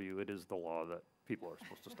affirm for you, it is the law that people are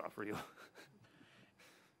supposed to stop for you.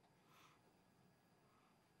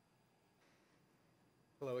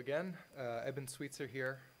 Hello again. Eben Sweetser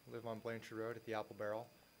here. Live on Blanchard Road at the Apple Barrel.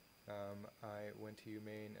 I went to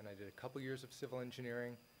UMaine and I did a couple years of civil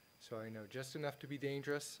engineering, so I know just enough to be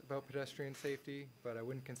dangerous about pedestrian safety, but I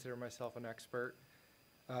wouldn't consider myself an expert.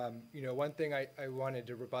 You know, one thing I wanted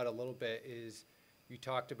to rebut a little bit is you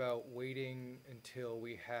talked about waiting until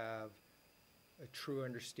we have a true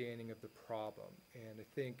understanding of the problem. And I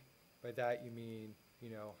think by that you mean, you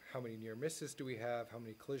know, how many near misses do we have? How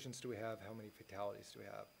many collisions do we have? How many fatalities do we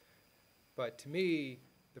have? But to me,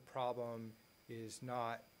 the problem is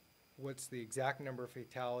not what's the exact number of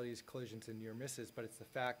fatalities, collisions, and near misses, but it's the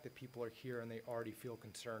fact that people are here and they already feel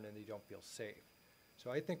concerned and they don't feel safe. So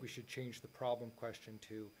I think we should change the problem question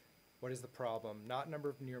to what is the problem? Not number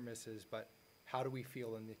of near misses, but how do we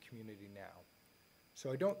feel in the community now?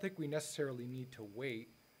 So I don't think we necessarily need to wait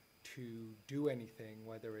to do anything,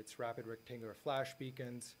 whether it's rapid rectangular flash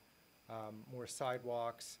beacons, more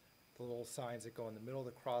sidewalks, the little signs that go in the middle of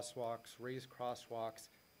the crosswalks, raised crosswalks.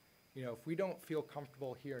 You know, if we don't feel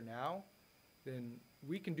comfortable here now, then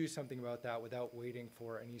we can do something about that without waiting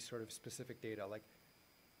for any sort of specific data. Like,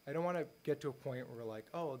 I don't want to get to a point where we're like,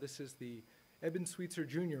 oh, this is the Eben Sweetser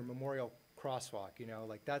Jr. Memorial Crosswalk, you know,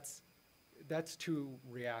 like that's too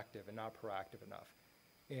reactive and not proactive enough.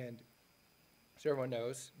 And so everyone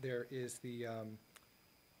knows, there is the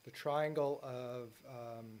triangle of,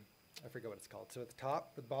 I forget what it's called. So at the top,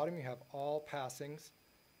 at the bottom, you have all passings,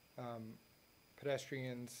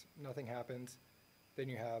 pedestrians, nothing happens. Then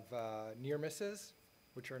you have near misses,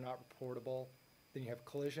 which are not reportable. Then you have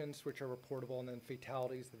collisions, which are reportable, and then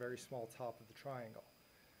fatalities, the very small top of the triangle.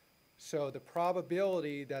 So the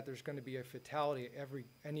probability that there's going to be a fatality at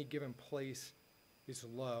any given place is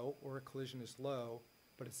low, or a collision is low,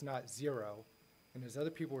 but it's not zero. And as other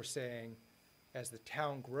people were saying, as the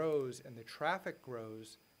town grows and the traffic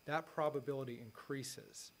grows, that probability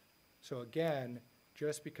increases. So again,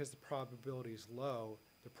 just because the probability is low,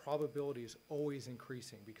 the probability is always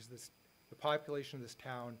increasing, because the population of this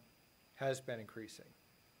town has been increasing.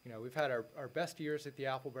 You know, we've had our best years at the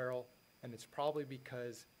Apple Barrel, and it's probably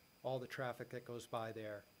because all the traffic that goes by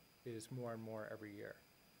there is more and more every year.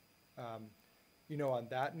 You know, on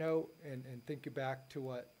that note, and thinking back to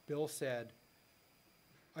what Bill said,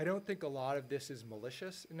 I don't think a lot of this is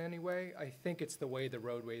malicious in any way. I think it's the way the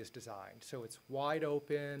roadway is designed. So it's wide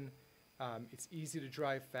open, it's easy to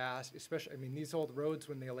drive fast, especially, I mean, these old roads,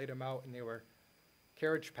 when they laid them out and they were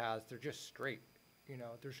carriage paths, they're just straight. You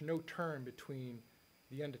know, there's no turn between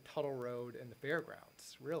the end of Tuttle Road and the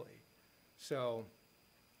fairgrounds, really. So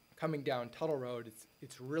coming down Tuttle Road,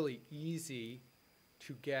 it's really easy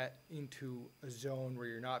to get into a zone where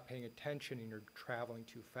you're not paying attention and you're traveling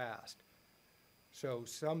too fast. So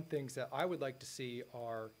some things that I would like to see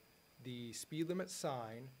are the speed limit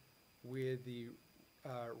sign with the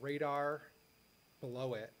radar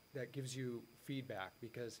below it that gives you feedback,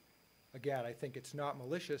 because again, I think it's not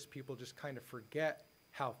malicious. People just kind of forget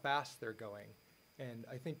how fast they're going. And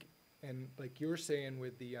I think, and like you were saying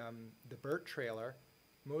with the BERT trailer,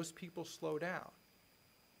 most people slow down.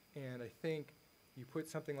 And I think you put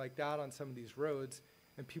something like that on some of these roads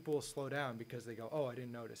and people will slow down because they go, oh, I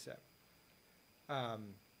didn't notice it.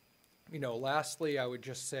 You know, lastly, I would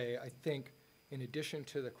just say, I think in addition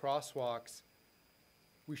to the crosswalks,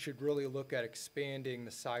 we should really look at expanding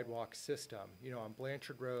the sidewalk system. You know, on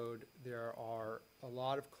Blanchard Road, there are a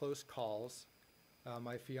lot of close calls.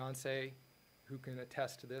 My fiance, who can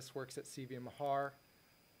attest to this, works at CVM Mahar,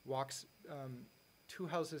 walks 2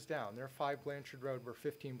 houses down. They're 5 Blanchard Road, we're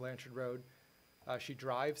 15 Blanchard Road. She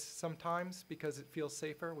drives sometimes because it feels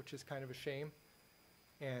safer, which is kind of a shame.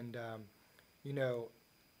 And, you know,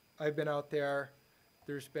 I've been out there.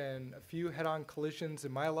 There's been a few head-on collisions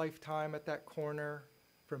in my lifetime at that corner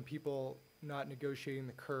from people not negotiating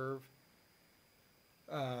the curve.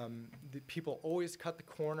 The people always cut the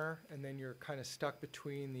corner, and then you're kind of stuck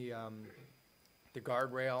between the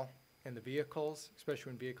guardrail and the vehicles,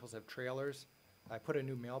 especially when vehicles have trailers. I put a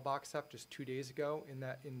new mailbox up just 2 days ago. In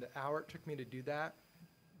the hour it took me to do that,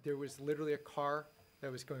 there was literally a car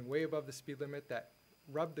that was going way above the speed limit that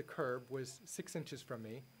rubbed the curb, was 6 inches from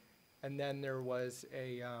me, and then there was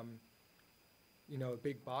a you know, a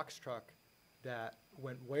big box truck that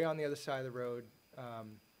went way on the other side of the road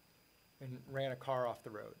and ran a car off the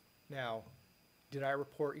road. Now, did I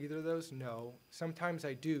report either of those? No. Sometimes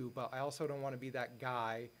I do, but I also don't want to be that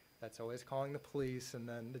guy that's always calling the police, and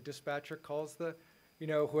then the dispatcher calls the, you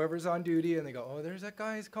know, whoever's on duty, and they go, oh, there's that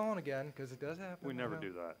guy who's calling again, because it does happen. We never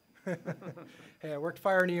do that. Hey, I worked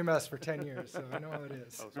fire and EMS for 10 years, so I know how it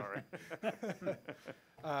is. Oh, sorry.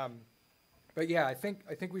 But yeah, I think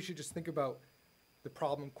we should just think about the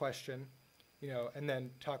problem question, you know, and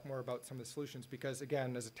then talk more about some of the solutions, because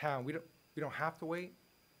again, as a town, we don't have to wait,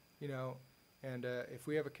 you know, and if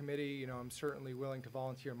we have a committee, you know, I'm certainly willing to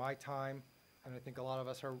volunteer my time, and I think a lot of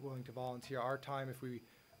us are willing to volunteer our time if we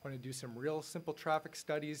want to do some real simple traffic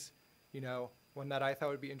studies. You know, one that I thought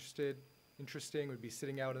would be interesting would be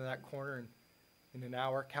sitting out in that corner and in an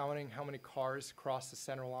hour counting how many cars cross the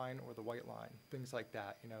center line or the white line, things like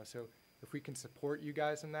that, you know. So if we can support you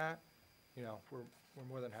guys in that, you know, we're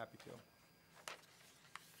more than happy to.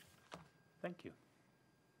 Thank you.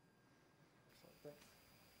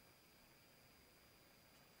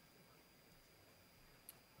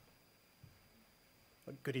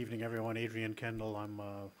 Good evening, everyone. Adrian Kendall. I'm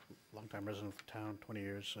a longtime resident of town, 20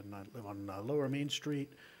 years, and I live on Lower Main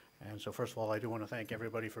Street. And so first of all, I do want to thank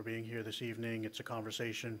everybody for being here this evening. It's a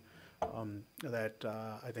conversation that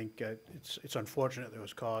I think it's unfortunate that it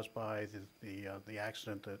was caused by the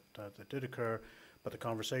accident that did occur, but the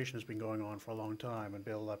conversation has been going on for a long time. And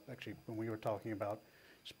Bill, actually, when we were talking about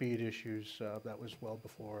speed issues, that was well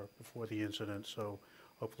before the incident. So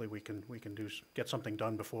hopefully we can get something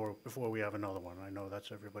done before we have another one. I know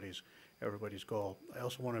that's everybody's goal. I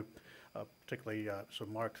also want to particularly so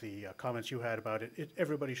mark the comments you had about it.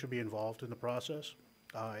 Everybody should be involved in the process.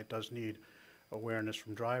 It does need awareness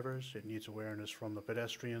from drivers. It needs awareness from the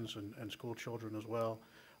pedestrians and school children as well,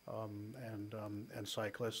 and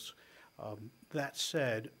cyclists. That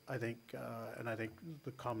said, I think, and I think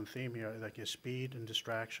the common theme here, like, is speed and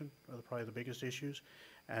distraction are probably the biggest issues.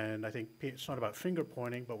 And I think it's not about finger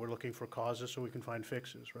pointing, but we're looking for causes so we can find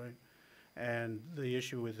fixes, right? And the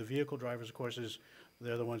issue with the vehicle drivers, of course, is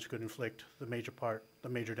they're the ones who could inflict the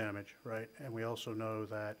major damage, right? And we also know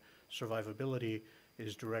that survivability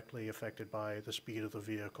is directly affected by the speed of the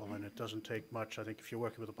vehicle, and it doesn't take much. I think if you're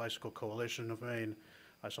working with the Bicycle Coalition of Maine,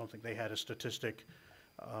 I don't think they had a statistic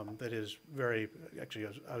that is very, actually,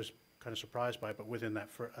 I was kind of surprised by it, but within that,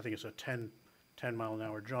 I think it's a 10 mile an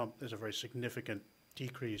hour jump, there's a very significant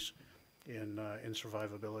decrease in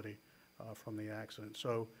survivability from the accident.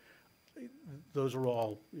 So those are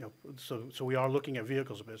all, you know, so we are looking at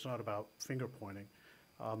vehicles, but it's not about finger pointing.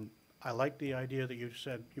 I like the idea that you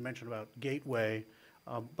mentioned about gateway,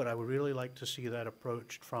 but I would really like to see that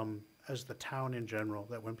approached from, as the town in general,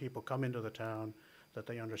 that when people come into the town, that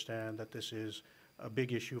they understand that this is a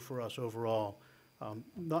big issue for us overall,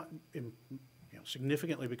 not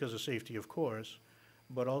significantly because of safety, of course,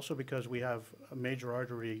 but also because we have a major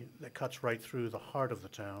artery that cuts right through the heart of the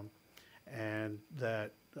town, and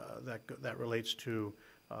that relates to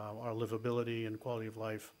our livability and quality of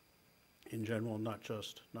life in general, not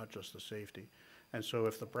just the safety. And so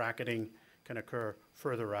if the bracketing can occur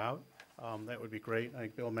further out, that would be great. I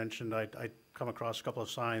think Bill mentioned I'd come across a couple of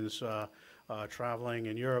signs traveling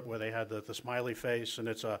in Europe where they had the smiley face, and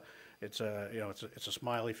it's a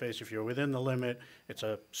smiley face if you're within the limit. It's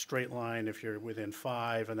a straight line if you're within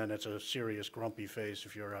 5, and then it's a serious grumpy face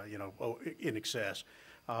if you're in excess.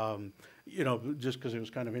 Just because it was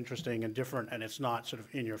kind of interesting and different, and it's not sort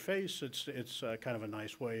of in your face. It's kind of a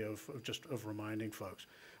nice way of reminding folks.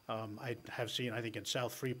 I have seen, I think in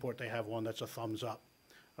South Freeport they have one that's a thumbs up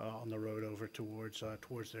on the road over towards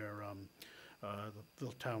their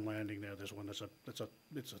the town landing there. There's one it's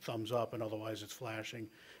a thumbs up, and otherwise it's flashing.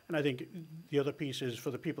 And I think the other piece is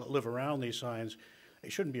for the people that live around these signs, they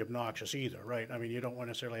shouldn't be obnoxious either, right? I mean, you don't want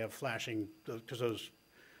to necessarily have flashing, because those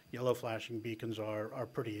yellow flashing beacons are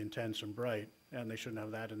pretty intense and bright. and they shouldn't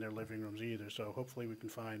have that in their living rooms either. So hopefully we can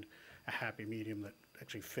find a happy medium that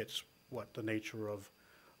actually fits what the nature of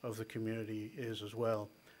the community is as well.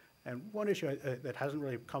 And one issue that hasn't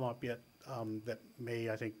really come up yet that may,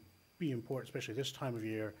 I think, be important, especially this time of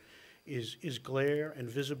year, is glare and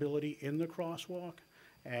visibility in the crosswalk,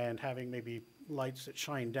 and having maybe lights that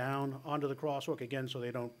shine down onto the crosswalk, again, so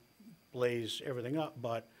they don't blaze everything up,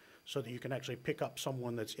 but so that you can actually pick up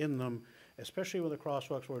someone that's in them, especially with the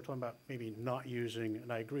crosswalks where we're talking about maybe not using,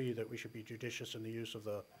 and I agree that we should be judicious in the use of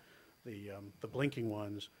the blinking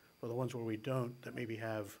ones, or the ones where we don't, that maybe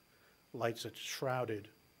have lights that's shrouded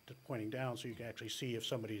pointing down, so you can actually see if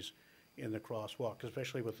somebody's in the crosswalk, 'cause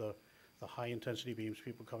especially with the high intensity beams,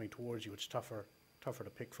 people coming towards you, it's tougher to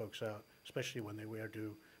pick folks out, especially when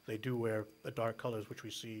they do wear the dark colors, which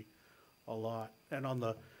we see a lot. And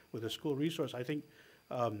with the school resource, I think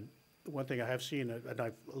one thing I have seen, and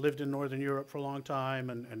I've lived in Northern Europe for a long time,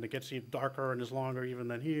 and it gets darker and is longer even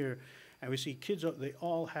than here, and we see kids, they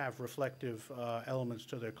all have reflective elements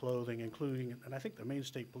to their clothing, including, and I think the Maine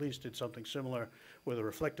State Police did something similar with the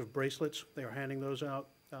reflective bracelets. They were handing those out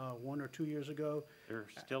 1 or 2 years ago. They're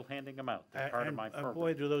still handing them out. They're part of my program. And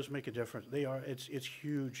boy, do those make a difference. It's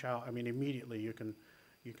huge how, I mean, immediately you can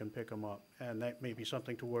pick them up. And that may be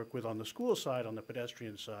something to work with on the school side, on the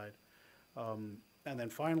pedestrian side. And then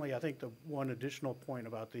finally, I think the one additional point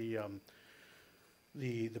about the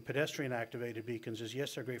pedestrian activated beacons is,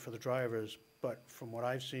 yes, they're great for the drivers, but from what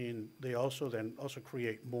I've seen, they also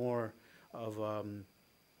create more of an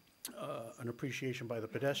appreciation by the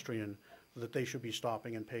pedestrian that they should be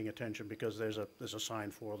stopping and paying attention, because there's a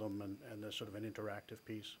sign for them, and there's sort of an interactive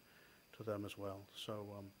piece to them as well.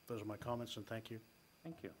 So those are my comments, and thank you.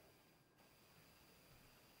 Thank you.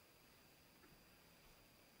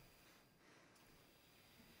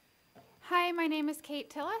 Hi, my name is Kate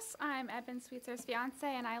Tillis. I'm Eben Sweetzer's fiance,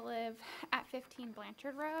 and I live at 15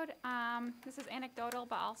 Blanchard Road. This is anecdotal,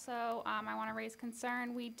 but also I want to raise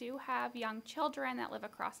concern. We do have young children that live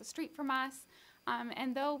across the street from us,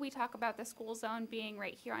 and though we talk about the school zone being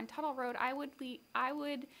right here on Tuttle Road, I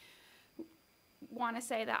would want to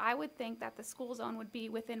say that I would think that the school zone would be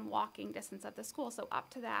within walking distance of the school, so up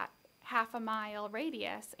to that half-a-mile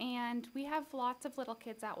radius. And we have lots of little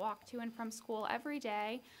kids that walk to and from school every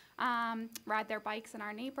day, ride their bikes in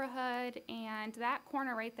our neighborhood, and that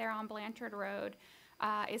corner right there on Blanchard Road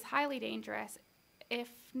is highly dangerous. If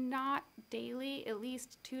not daily, at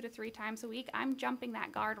least 2 to 3 times a week, I'm jumping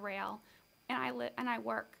that guardrail, and I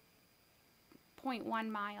work 0.1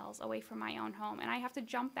 miles away from my own home, and I have to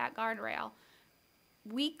jump that guardrail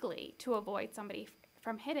weekly to avoid somebody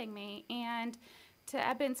from hitting me. And to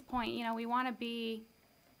Eben's point, you know, we want to be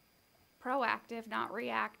proactive, not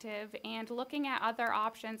reactive, and looking at other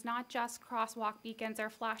options, not just crosswalk beacons or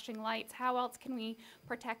flashing lights. How else can we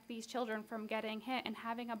protect these children from getting hit? And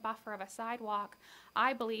having a buffer of a sidewalk,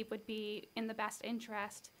 I believe, would be in the best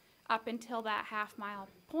interest up until that half-mile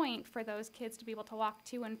point for those kids to be able to walk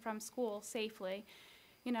to and from school safely.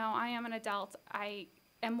 You know, I am an adult. I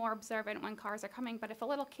am more observant when cars are coming, but if a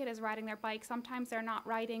little kid is riding their bike, sometimes they're not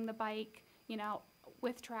riding the bike, you know,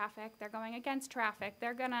 with traffic. They're going against traffic.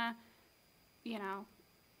 They're gonna, you know,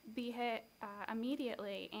 be hit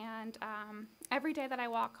immediately. And every day that I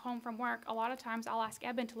walk home from work, a lot of times I'll ask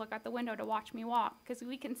Eben to look out the window to watch me walk, because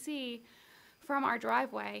we can see from our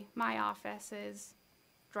driveway, my office's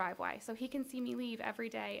driveway. So he can see me leave every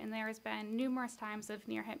day, and there has been numerous times of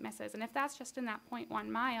near hit misses. And if that's just in that 0.1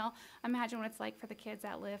 mile, imagine what it's like for the kids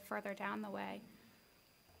that live further down the way.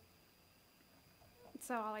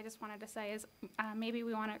 So all I just wanted to say is maybe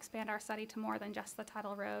we want to expand our study to more than just the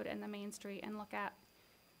Tuttle Road and the Main Street, and look at,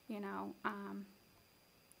 you know,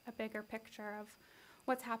 a bigger picture of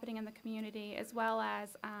what's happening in the community, as well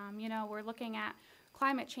as, you know, we're looking at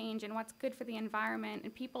climate change and what's good for the environment,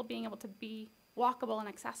 and people being able to be walkable and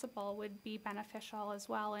accessible would be beneficial as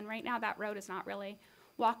well. And right now that road is not really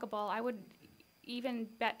walkable. I would even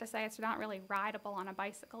bet to say it's not really rideable on a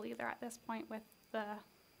bicycle either at this point, with the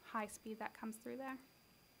high speed that comes through there.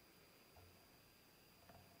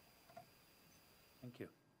 Thank you.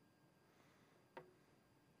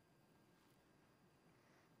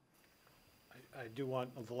 I do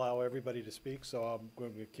want to allow everybody to speak, so I'm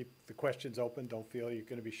going to keep the questions open. Don't feel you're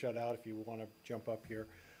going to be shut out if you want to jump up here.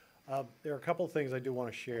 There are a couple of things I do want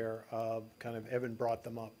to share. Kind of Evan brought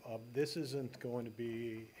them up. This isn't going to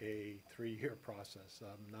be a 3-year process.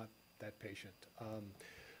 I'm not that patient.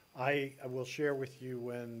 I will share with you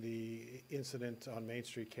when the incident on Main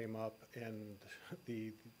Street came up, and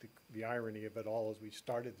the irony of it all is we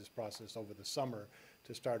started this process over the summer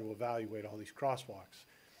to start to evaluate all these crosswalks.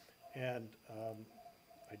 And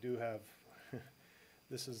I do have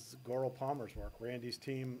this is Goral Palmer's work. Randy's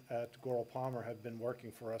team at Goral Palmer have been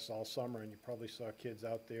working for us all summer, and you probably saw kids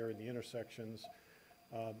out there in the intersections.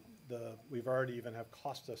 We've already even have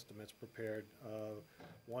cost estimates prepared.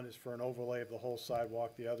 One is for an overlay of the whole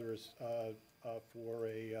sidewalk. The other is for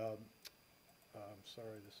a, I'm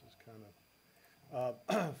sorry, this is kind of,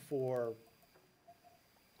 for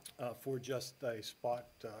just a spot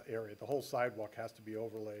area. The whole sidewalk has to be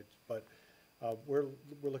overlaid, but we're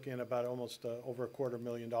looking at about almost over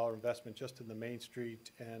 $250,000 investment just in the Main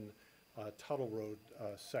Street and Tuttle Road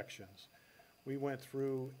sections. We went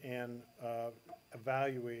through and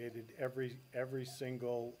evaluated every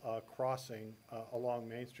single crossing along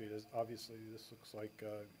Main Street. Obviously, this looks like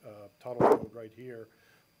Tuttle Road right here,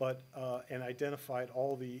 but and identified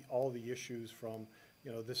all the issues from,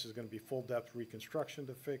 you know, this is going to be full depth reconstruction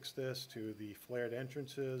to fix this, to the flared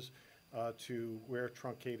entrances, to where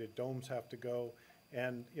truncated domes have to go,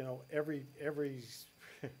 and you know every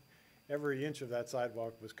every inch of that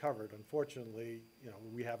sidewalk was covered. Unfortunately, you know,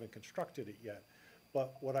 we haven't constructed it yet.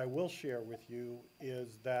 But what I will share with you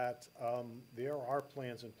is that there are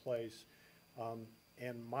plans in place,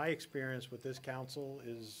 and my experience with this council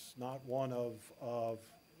is not one of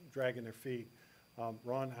dragging their feet.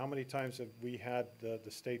 Ron, how many times have we had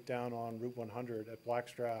the state down on Route 100 at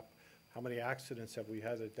Blackstrap? How many accidents have we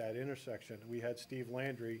had at that intersection? We had Steve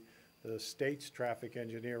Landry, the state's traffic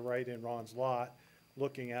engineer, right in Ron's lot,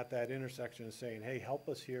 looking at that intersection and saying, hey, help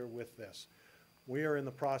us here with this. We are in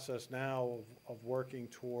the process now of working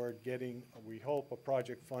toward getting, we hope, a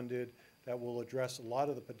project funded that will address a lot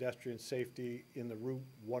of the pedestrian safety in the Route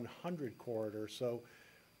 100 corridor. So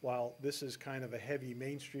while this is kind of a heavy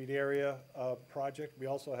Main Street area project, we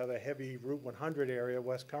also have a heavy Route 100 area,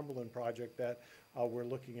 West Cumberland project that we're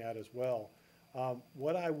looking at as well.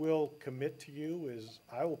 What I will commit to you is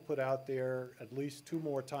I will put out there at least 2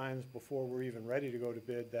 more times before we're even ready to go to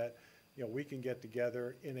bid that, you know, we can get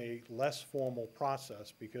together in a less formal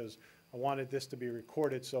process, because I wanted this to be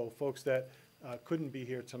recorded so folks that couldn't be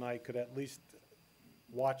here tonight could at least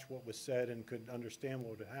watch what was said and could understand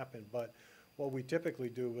what would happen. But what we typically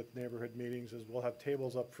do with neighborhood meetings is we'll have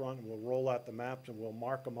tables up front and we'll roll out the maps and we'll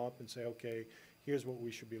mark them up and say, okay, here's what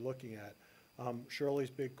we should be looking at.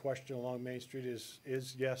 Shirley's big question along Main Street is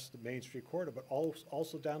yes, the Main Street corridor, but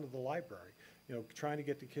also down to the library. You know, trying to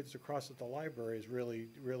get the kids across at the library is really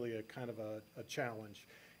a kind of a challenge.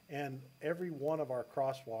 And every one of our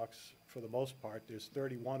crosswalks, for the most part, there's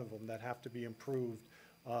 31 of them that have to be improved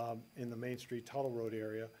in the Main Street Tuttle Road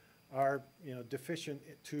area, are, you know, deficient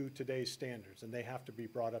to today's standards, and they have to be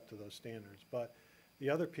brought up to those standards. But the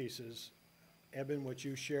other pieces, Eben, what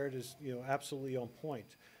you shared is, you know, absolutely on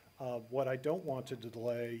point. What I don't want to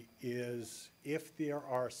delay is if there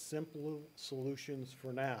are simple solutions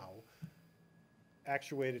for now,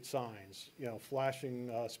 actuated signs, you know, flashing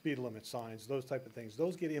speed limit signs, those type of things,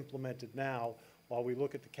 those get implemented now while we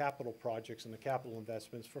look at the capital projects and the capital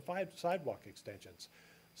investments for sidewalk extensions.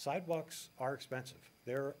 Sidewalks are expensive.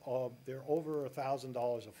 They're over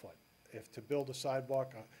 $1,000 a foot. If to build a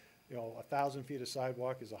sidewalk, you know, 1,000 feet of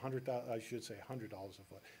sidewalk is $100,000. I should say $100 a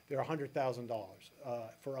foot. They're $100,000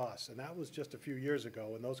 for us, and that was just a few years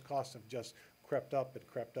ago. And those costs have just crept up and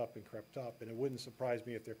crept up and crept up. And it wouldn't surprise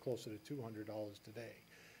me if they're closer to $200 today.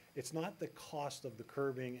 It's not the cost of the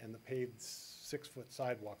curbing and the paved 6-foot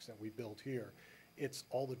sidewalks that we build here. It's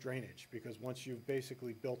all the drainage, because once you've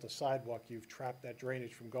basically built a sidewalk, you've trapped that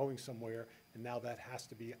drainage from going somewhere, and now that has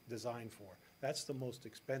to be designed for. That's the most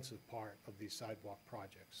expensive part of these sidewalk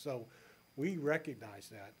projects. So we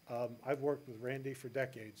recognize that. I've worked with Randy for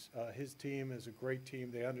decades. His team is a great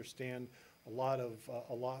team. They understand a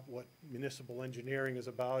lot what municipal engineering is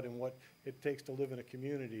about and what it takes to live in a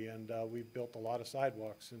community. And we've built a lot of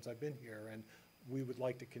sidewalks since I've been here, and we would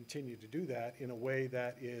like to continue to do that in a way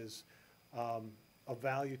that is of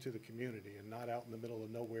value to the community and not out in the middle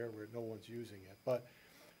of nowhere where no one's using it. But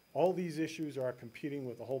all these issues are competing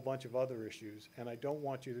with a whole bunch of other issues, and I don't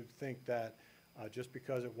want you to think that just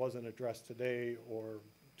because it wasn't addressed today or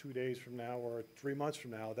 2 days from now or 3 months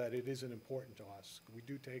from now that it isn't important to us. We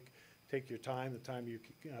do take your time, the time you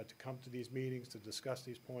to come to these meetings to discuss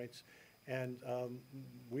these points. And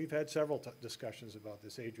we've had several discussions about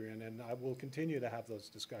this, Adrian, and I will continue to have those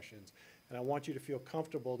discussions. And I want you to feel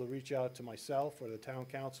comfortable to reach out to myself or the town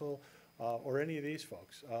council or any of these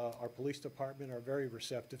folks. Our police department are very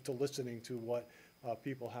receptive to listening to what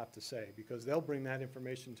people have to say, because they'll bring that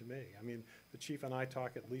information to me. I mean, the chief and I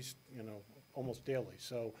talk at least, you know, almost daily.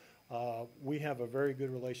 So we have a very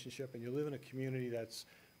good relationship, and you live in a community that's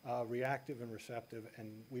reactive and receptive, and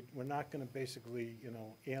we're not going to basically, you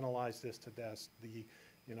know, analyze this to death. The,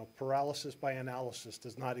 you know, paralysis by analysis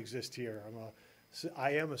does not exist here. I'm a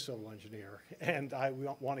I am a civil engineer, and I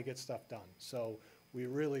want to get stuff done. So we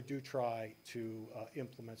really do try to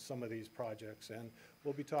implement some of these projects, and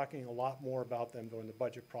we'll be talking a lot more about them during the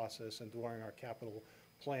budget process and during our capital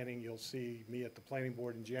planning. You'll see me at the planning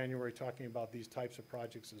board in January talking about these types of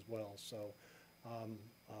projects as well. So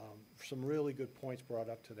some really good points brought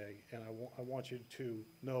up today, and I want you to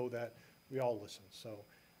know that we all listen. So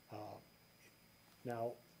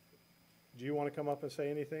now, do you want to come up and say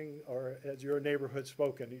anything, or has your neighborhood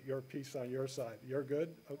spoken, your piece on your side? You're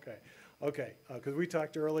good? Okay. Okay, because we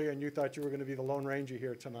talked earlier and you thought you were going to be the Lone Ranger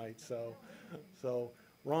here tonight. So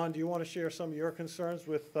Ron, do you want to share some of your concerns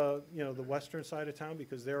with, you know, the western side of town,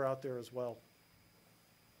 because they're out there as well?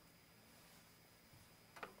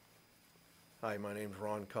 Hi, my name's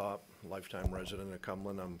Ron Kopp, lifetime resident of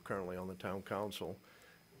Cumberland. I'm currently on the town council.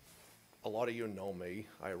 A lot of you know me.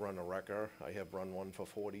 I run a wrecker. I have run one for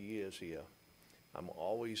 40 years here. I'm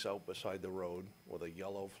always out beside the road with a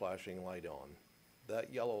yellow flashing light on.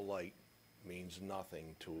 That yellow light means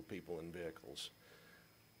nothing to people in vehicles.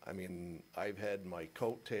 I mean, I've had my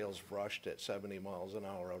coattails brushed at 70 miles an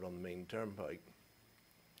hour out on the main turnpike.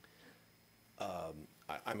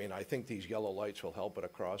 I mean, I think these yellow lights will help at a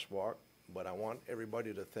crosswalk, but I want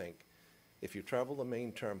everybody to think, if you travel the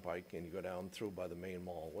main turnpike and you go down through by the main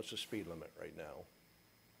mall, what's the speed limit right now?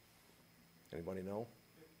 Anybody know?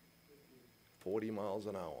 40 miles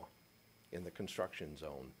an hour in the construction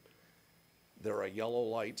zone. There are yellow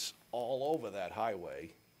lights all over that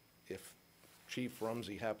highway. If Chief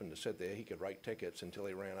Rumsey happened to sit there, he could write tickets until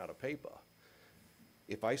he ran out of paper.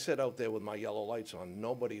 If I sit out there with my yellow lights on,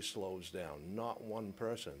 nobody slows down, not one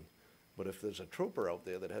person. But if there's a trooper out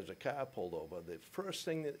there that has a car pulled over, the first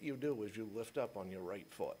thing that you do is you lift up on your right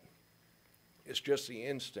foot. It's just the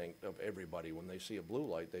instinct of everybody. When they see a blue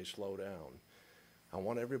light, they slow down. I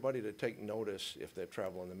want everybody to take notice if they're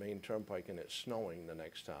traveling the main turnpike and it's snowing the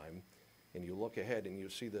next time, and you look ahead and you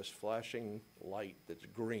see this flashing light that's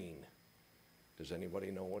green. Does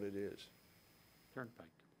anybody know what it is? Turnpike.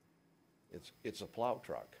 It's a plow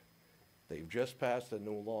truck. They've just passed a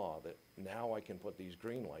new law that now I can put these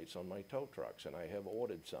green lights on my tow trucks, and I have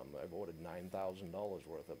ordered some. I've ordered $9,000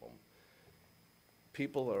 worth of them.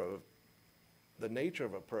 People are, the nature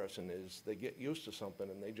of a person is they get used to something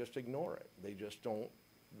and they just ignore it. They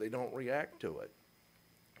don't react to it.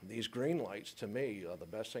 These green lights, to me, are the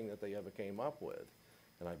best thing that they ever came up with.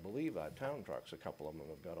 And I believe our town trucks, a couple of them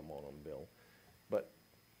have got them on them, Bill. But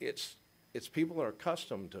it's people are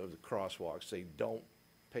accustomed to the crosswalks. They don't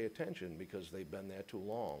pay attention because they've been there too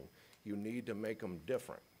long. You need to make them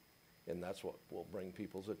different. And that's what will bring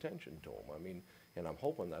people's attention to them. I mean, and I'm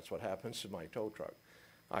hoping that's what happens to my tow truck.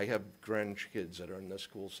 I have grandkids that are in this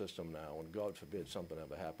school system now, and God forbid something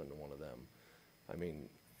ever happened to one of them. I mean,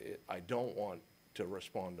 I don't want to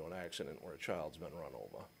respond to an accident where a child's been run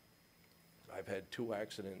over. I've had 2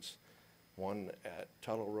 accidents, one at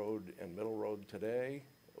Tuttle Road and Middle Road today,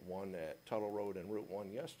 one at Tuttle Road and Route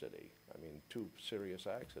 1 yesterday. I mean, 2 serious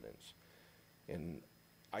accidents. And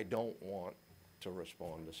I don't want to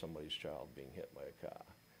respond to somebody's child being hit by a car.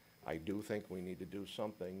 I do think we need to do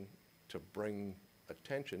something to bring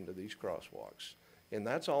attention to these crosswalks. And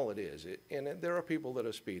that's all it is. And there are people that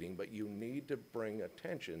are speeding, but you need to bring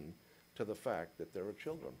attention to the fact that there are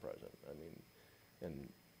children present. I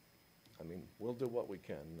mean, we'll do what we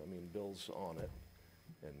can. I mean, Bill's on it,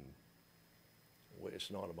 and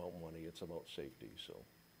it's not about money, it's about safety, so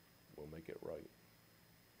we'll make it right.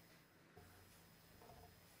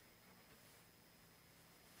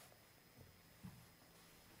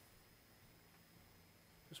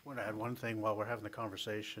 Just want to add one thing while we're having the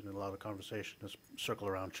conversation, and a lot of the conversation is circle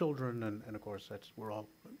around children, and of course we're all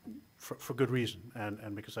for good reason,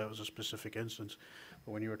 and because that was a specific instance.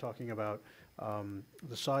 But when you were talking about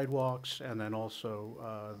the sidewalks and then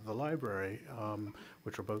also the library,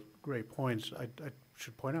 which are both great points, I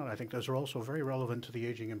should point out, I think those are also very relevant to the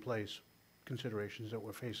aging in place considerations that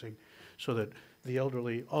we're facing, so that the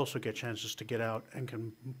elderly also get chances to get out and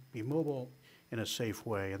can be mobile in a safe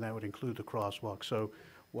way, and that would include the crosswalk. So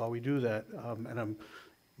while we do that, and I'm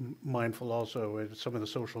mindful also with some of the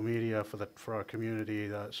social media for our community,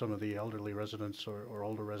 some of the elderly residents or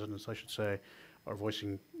older residents, I should say, are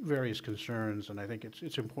voicing various concerns, and I think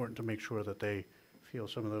it's important to make sure that they feel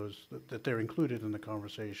some of those, that they're included in the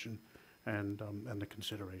conversation and the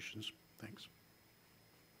considerations. Thanks.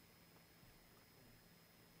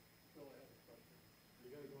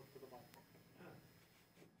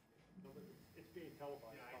 It's being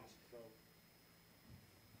televised, so.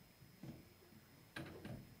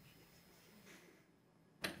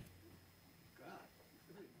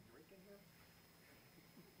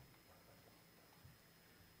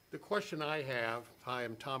 The question I have, hi,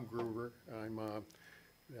 I'm Tom Gruber. I'm on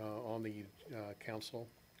the council,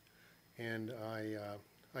 and I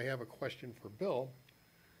have a question for Bill.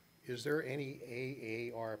 Is there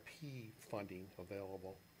any AARP funding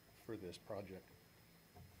available for this project?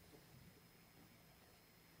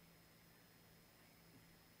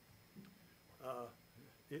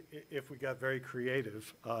 If we got very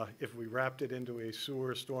creative, if we wrapped it into a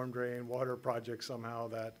sewer, storm drain, water project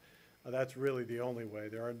somehow, that's really the only way.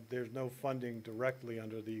 There's no funding directly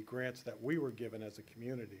under the grants that we were given as a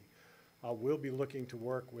community. We'll be looking to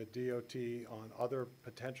work with DOT on other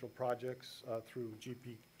potential projects through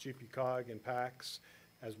GPCOG and PACS,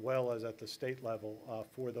 as well as at the state level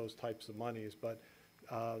for those types of monies. But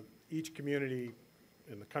each community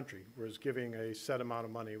in the country was giving a set amount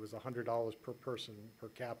of money. It was $100 per person per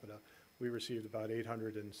capita. We received about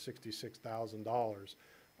 $866,000.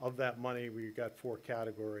 Of that money, we got 4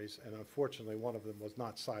 categories, and unfortunately, one of them was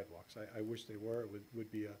not sidewalks. I wish they were. It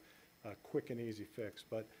would be a quick and easy fix.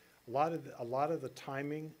 But a lot of the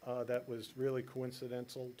timing that was really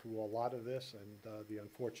coincidental to a lot of this and the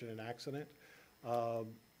unfortunate accident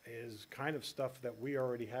is kind of stuff that we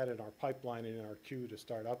already had in our pipeline and in our queue to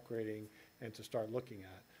start upgrading and to start looking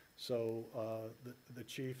at. So the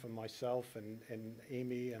chief and myself and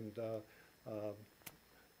Amy and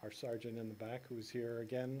our sergeant in the back, who's here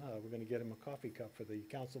again, we're going to get him a coffee cup for the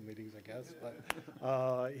council meetings, I guess. But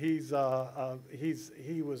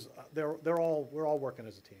we're all working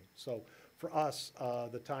as a team. So for us,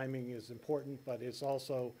 the timing is important, but it's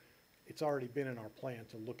already been in our plan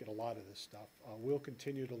to look at a lot of this stuff. We'll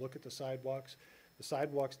continue to look at the sidewalks. The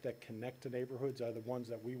sidewalks that connect to neighborhoods are the ones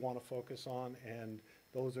that we want to focus on, and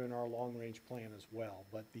those are in our long-range plan as well.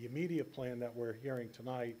 But the immediate plan that we're hearing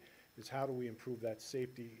tonight is how do we improve that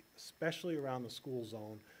safety, especially around the school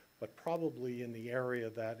zone, but probably in the area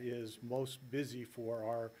that is most busy for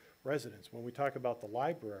our residents. When we talk about the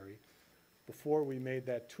library, before we made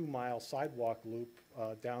that 2-mile sidewalk loop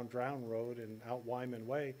down Drown Road and out Wyman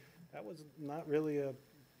Way, that was not really a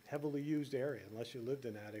heavily used area unless you lived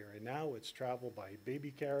in that area. Now it's traveled by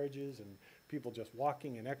baby carriages and people just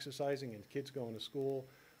walking and exercising and kids going to school.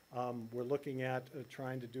 We're looking at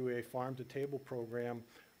trying to do a farm-to-table program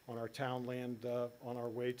on our town land on our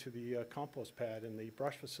way to the compost pad and the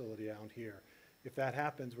brush facility out here. If that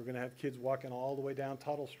happens, we're going to have kids walking all the way down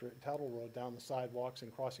Tuttle Road, down the sidewalks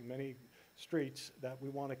and crossing many streets that we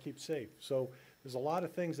want to keep safe. So there's a lot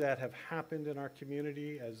of things that have happened in our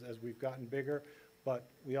community as we've gotten bigger, but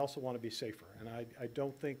we also want to be safer. And I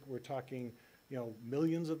don't think we're talking,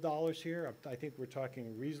 millions of dollars here. I think we're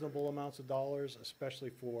talking reasonable amounts of dollars, especially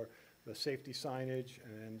for the safety signage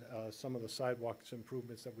and some of the sidewalks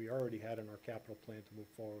improvements that we already had in our capital plan to move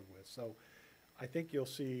forward with. So I think you'll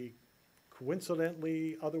see,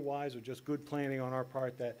 coincidentally, otherwise, or just good planning on our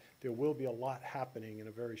part, that there will be a lot happening in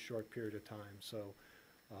a very short period of time. So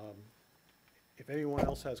if anyone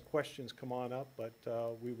else has questions, come on up, but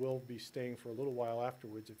we will be staying for a little while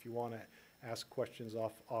afterwards if you want to ask questions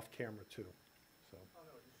off camera too. So.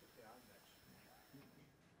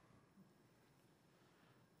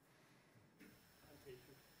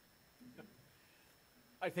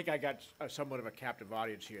 I think I got somewhat of a captive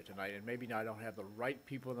audience here tonight, and maybe I don't have the right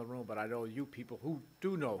people in the room, but I know you people who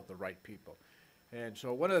do know the right people. And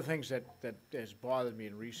so one of the things that has bothered me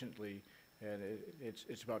recently, and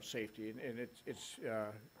it's about safety, and it's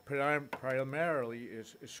primarily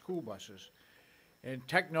is school buses. And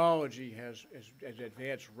technology has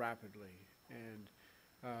advanced rapidly. And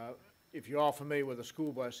if you're all familiar with a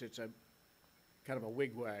school bus, it's a kind of a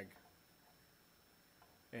wigwag,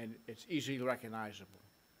 and it's easily recognizable.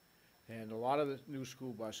 And a lot of the new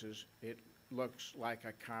school buses, it looks like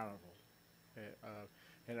a carnival.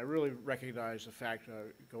 And I really recognize the fact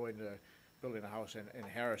going to building a house in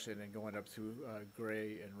Harrison and going up through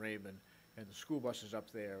Gray and Raymond, and the school buses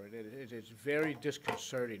up there. And it's very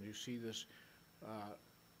disconcerting. You see this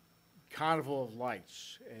carnival of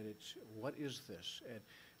lights, and it's, what is this? And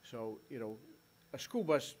so, a school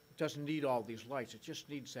bus doesn't need all these lights. It just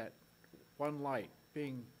needs that one light,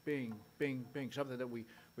 bing, bing, bing, bing, something that we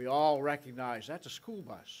all recognize. That's a school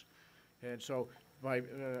bus. And so I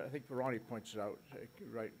think Ronnie points it out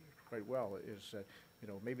quite well, is that,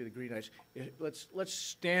 maybe the green lights, let's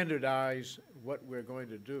standardize what we're going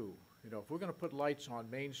to do. If we're going to put lights on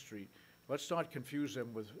Main Street, let's not confuse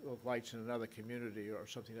them with lights in another community or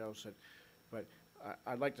something else. But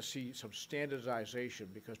I'd like to see some standardization,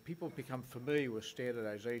 because people become familiar with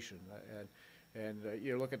standardization. And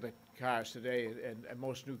you look at the cars today, and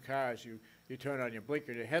most new cars, you turn on your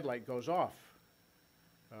blinker, your headlight goes off,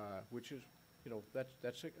 which is,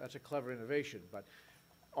 that's a clever innovation. But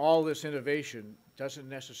all this innovation doesn't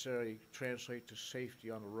necessarily translate to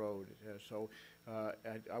safety on the road.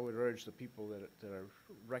 I would urge the people that are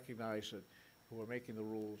recognize that, who are making the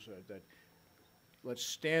rules, that let's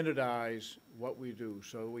standardize what we do.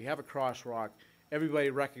 So we have a crosswalk, everybody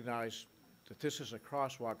recognize that this is a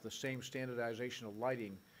crosswalk, the same standardization of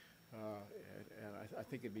lighting, and I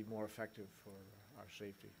think it'd be more effective for our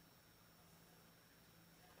safety.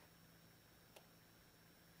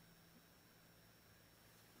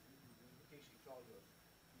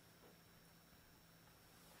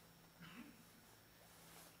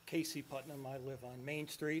 Casey Putnam. I live on Main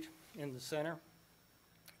Street in the center.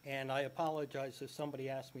 And I apologize if somebody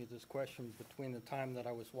asked me this question between the time that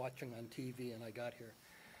I was watching on TV and I got here.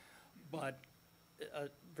 But a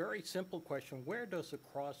very simple question, where does a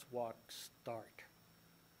crosswalk start?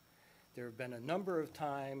 There have been a number of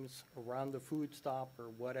times around the food stop or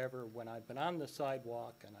whatever when I've been on the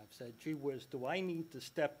sidewalk and I've said, gee whiz, do I need to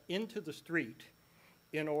step into the street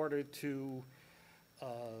in order to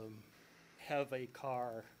have a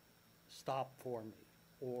car stop for me?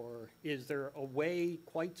 Or is there a way,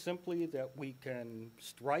 quite simply, that we can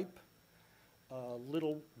stripe a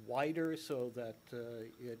little wider so that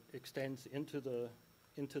it extends into the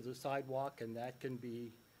sidewalk and that can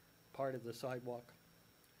be part of the sidewalk?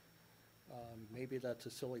 Maybe that's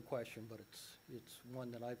a silly question, but it's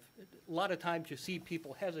one that a lot of times you see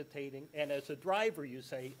people hesitating, and as a driver you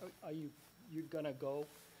say, are you gonna go?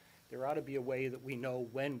 There ought to be a way that we know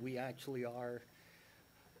when we actually are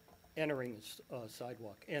entering a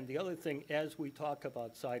sidewalk. And the other thing, as we talk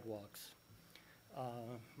about sidewalks,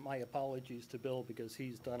 my apologies to Bill because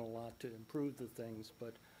he's done a lot to improve the things,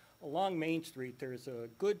 but along Main Street there's a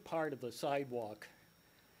good part of the sidewalk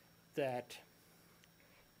that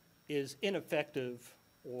is ineffective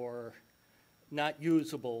or not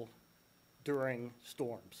usable during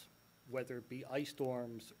storms, whether it be ice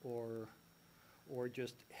storms or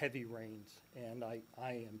just heavy rains. And I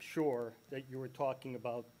am sure that you were talking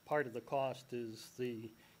about part of the cost is the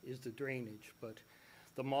drainage, but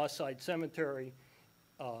the Moss Side Cemetery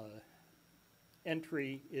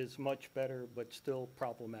entry is much better, but still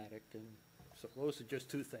problematic. And so those are just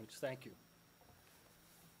two things. Thank you.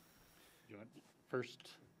 You want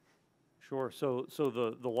first? Sure. So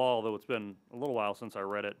the law, although it's been a little while since I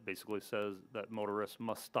read it, basically says that motorists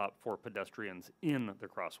must stop for pedestrians in the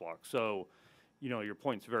crosswalk. So, you know, your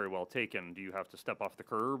point's very well taken. Do you have to step off the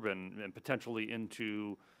curb and potentially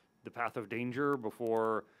into the path of danger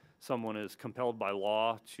before someone is compelled by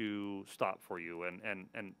law to stop for you?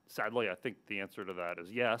 And sadly, I think the answer to that is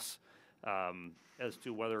yes. As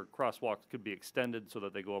to whether crosswalks could be extended so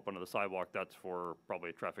that they go up onto the sidewalk, that's for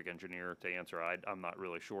probably a traffic engineer to answer. I'm not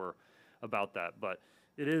really sure about that, but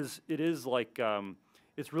it is like,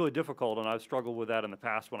 it's really difficult, and I've struggled with that in the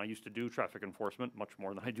past when I used to do traffic enforcement, much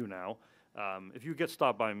more than I do now. If you get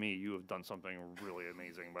stopped by me, you have done something really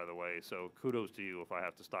amazing, by the way, so kudos to you if I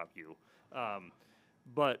have to stop you.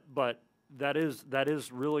 But that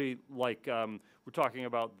is really like, we're talking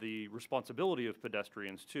about the responsibility of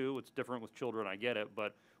pedestrians too. It's different with children, I get it,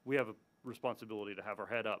 but we have a responsibility to have our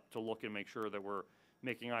head up, to look and make sure that we're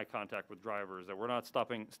making eye contact with drivers, that we're not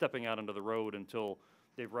stepping out into the road until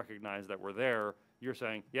they've recognized that we're there. You're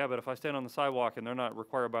saying, yeah, but if I stand on the sidewalk and they're not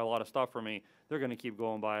required by a lot of stop from me, they're going to keep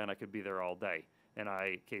going by and I could be there all day. And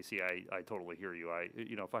Casey, I totally hear you.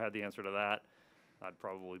 You know, if I had the answer to that, I'd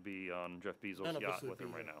probably be on Jeff Bezos' yacht with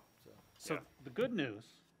him right now. So the good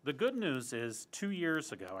news is 2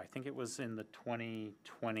 years ago, I think it was in the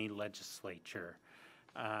 2020 legislature,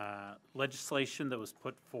 legislation that was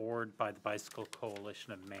put forward by the Bicycle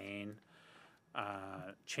Coalition of Maine,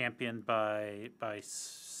 championed by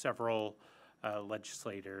several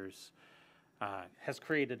legislators, has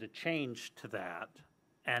created a change to that.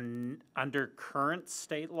 And under current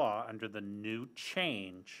state law, under the new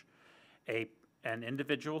change, an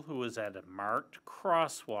individual who is at a marked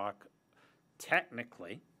crosswalk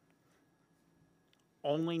technically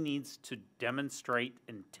only needs to demonstrate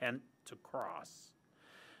intent to cross.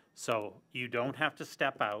 So you don't have to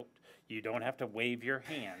step out, you don't have to wave your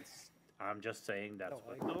hands. I'm just saying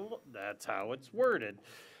that's how it's worded.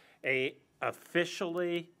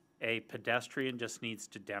 Officially, a pedestrian just needs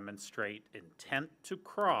to demonstrate intent to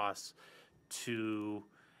cross to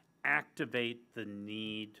activate the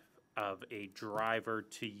need of a driver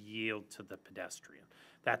to yield to the pedestrian.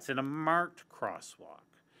 That's in a marked crosswalk.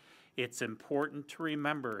 It's important to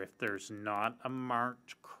remember, if there's not a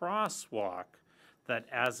marked crosswalk, that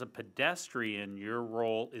as a pedestrian, your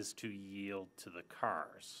role is to yield to the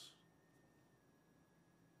cars.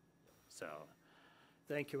 So.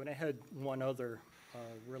 Thank you. And I had one other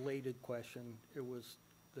related question. It was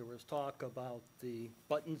there was talk about the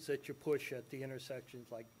buttons that you push at the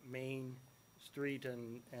intersections like Main Street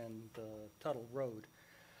and Tuttle Road.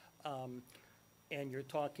 And you're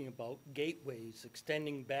talking about gateways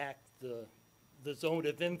extending back the zone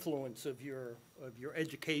of influence of your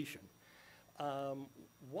education.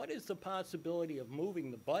 What is the possibility of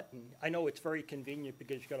moving the button? I know it's very convenient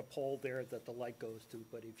because you got a pole there that the light goes to,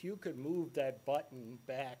 but if you could move that button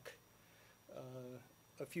back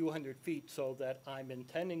a few hundred feet so that I'm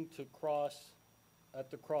intending to cross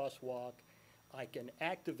at the crosswalk, I can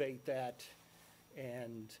activate that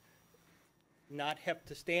and not have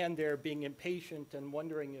to stand there being impatient and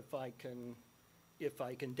wondering if I can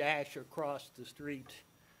dash across the street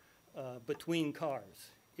between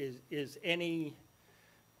cars. Is any,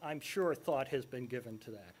 I'm sure thought has been given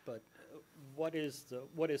to that, but what is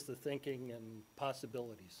the thinking and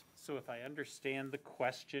possibilities? So if I understand the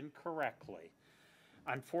question correctly,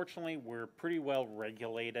 unfortunately, we're pretty well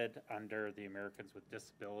regulated under the Americans with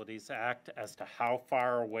Disabilities Act as to how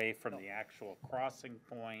far away from the actual crossing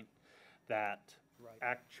point that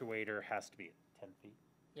actuator has to be. 10 feet?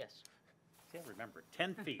 Yes. See, I remember,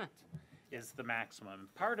 10 feet is the maximum.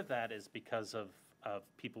 Part of that is because of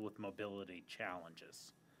people with mobility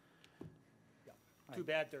challenges. Yeah. Too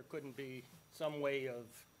bad there couldn't be some way of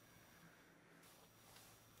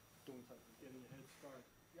doing something, getting a head start.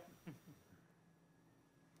 Yeah.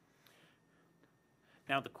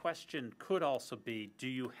 Now, the question could also be, do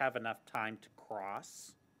you have enough time to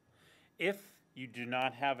cross? If you do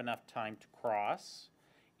not have enough time to cross,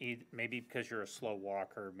 maybe because you're a slow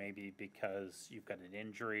walker, maybe because you've got an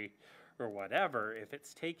injury or whatever, if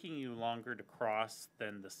it's taking you longer to cross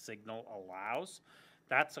than the signal allows,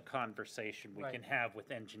 that's a conversation we can have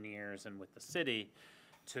with engineers and with the city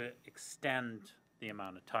to extend the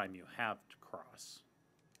amount of time you have to cross.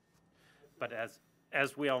 But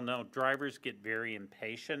as we all know, drivers get very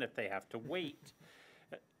impatient if they have to wait.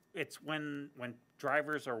 It's when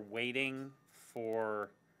drivers are waiting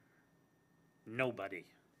for nobody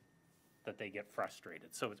that they get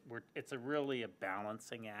frustrated. So it's really a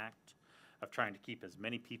balancing act of trying to keep as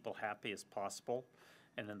many people happy as possible,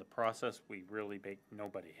 and in the process, we really make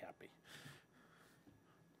nobody happy.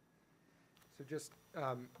 So just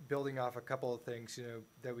building off a couple of things,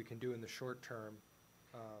 that we can do in the short term.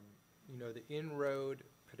 The in-road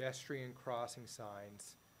pedestrian crossing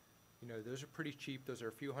signs, those are pretty cheap. Those are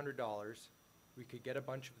a few $100s. We could get a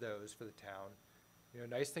bunch of those for the town.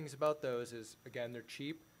 Nice things about those is, again, they're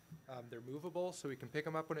cheap. They're movable, so we can pick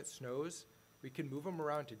them up when it snows. We can move them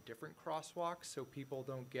around to different crosswalks so people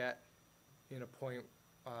don't get in a point,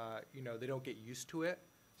 they don't get used to it.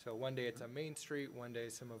 So one day it's on Main Street, one day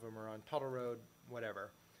some of them are on Tuttle Road,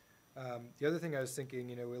 whatever. The other thing I was thinking,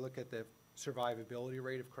 we look at the survivability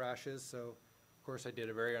rate of crashes. So, of course, I did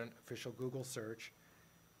a very unofficial Google search.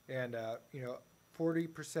 And,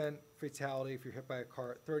 40% fatality if you're hit by a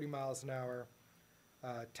car at 30 miles an hour,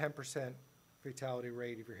 10% fatality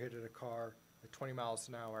rate if you're hit at a car at 20 miles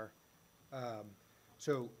an hour.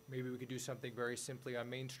 So maybe we could do something very simply on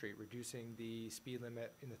Main Street, reducing the speed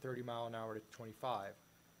limit in the 30 mile an hour to 25.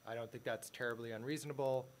 I don't think that's terribly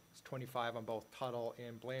unreasonable. It's 25 on both Tuttle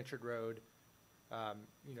and Blanchard Road.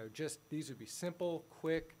 Just these would be simple,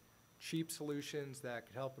 quick, cheap solutions that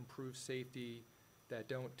could help improve safety, that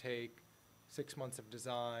don't take 6 months of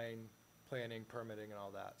design, planning, permitting, and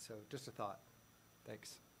all that. So just a thought.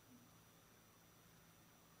 Thanks.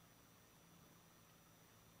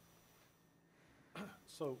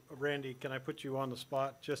 So, Randy, can I put you on the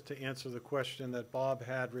spot just to answer the question that Bob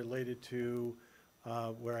had related to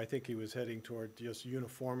where I think he was heading toward just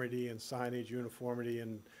uniformity and signage, uniformity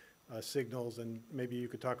and signals, and maybe you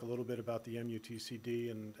could talk a little bit about the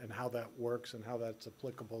MUTCD and how that works and how that's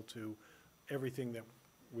applicable to everything that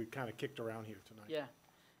we kind of kicked around here tonight. Yeah,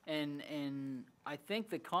 and I think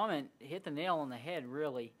the comment hit the nail on the head,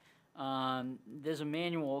 really. There's a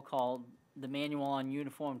manual called the Manual on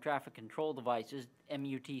Uniform Traffic Control Devices,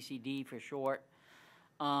 MUTCD for short,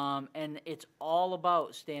 and it's all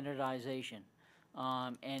about standardization.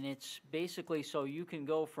 And it's basically so you can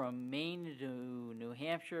go from Maine to New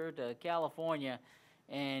Hampshire to California,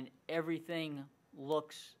 and everything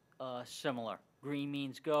looks similar. Green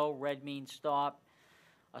means go, red means stop.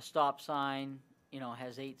 A stop sign,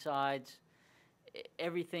 has 8 sides.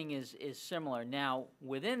 Everything is similar. Now,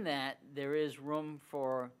 within that, there is room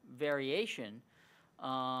for variation,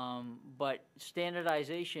 but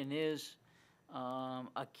standardization is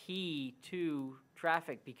a key to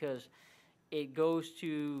traffic because it goes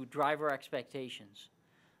to driver expectations.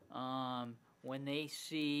 When they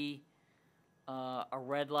see a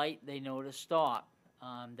red light, they know to stop.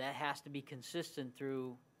 That has to be consistent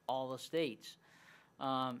through all the states.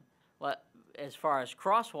 As far as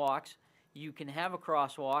crosswalks, you can have a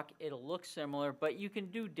crosswalk, it'll look similar, but you can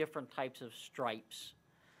do different types of stripes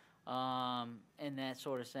and that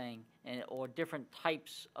sort of thing, or different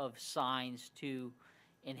types of signs to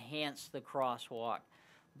enhance the crosswalk.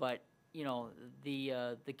 But, you know,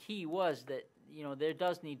 the key was that, you know, there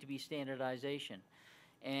does need to be standardization.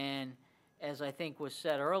 And as I think was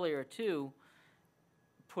said earlier too,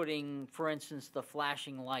 putting, for instance, the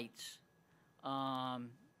flashing lights,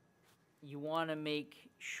 you want to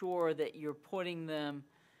make sure that you're putting them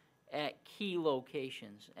at key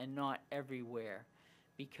locations and not everywhere,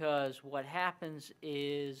 because what happens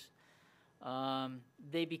is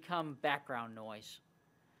they become background noise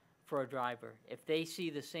for a driver. If they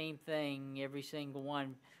see the same thing, every single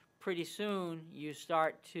one, pretty soon you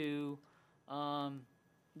start to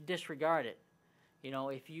disregard it. You know,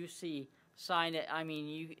 if you see sign it, I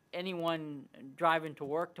mean, anyone driving to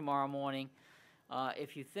work tomorrow morning,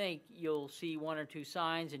 if you think you'll see one or two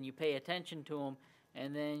signs and you pay attention to them,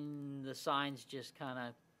 and then the signs just kind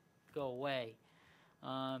of go away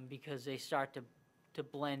because they start to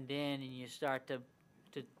blend in and you start to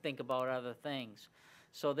think about other things.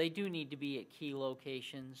 So they do need to be at key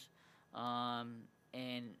locations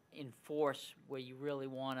and enforce where you really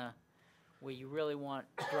want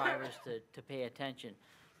drivers to pay attention.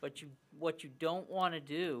 But what you don't want to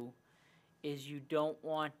do is you don't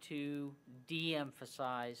want to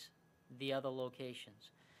de-emphasize the other locations,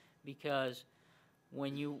 because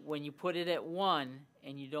when you put it at one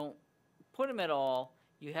and you don't put them at all,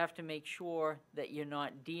 you have to make sure that you're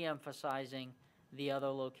not de-emphasizing the other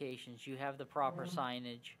locations. You have the proper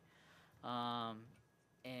signage and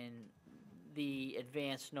the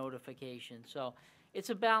advanced notification. So it's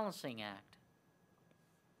a balancing act.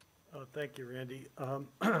 Thank you, Randy.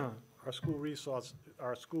 Our school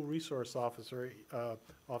resource officer,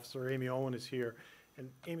 Officer Amy Owen, is here. And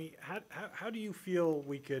Amy, how do you feel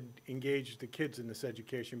we could engage the kids in this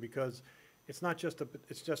education? Because it's not just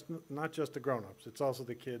not just the grown-ups. It's also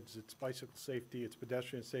the kids. It's bicycle safety. It's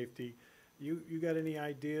pedestrian safety. You got any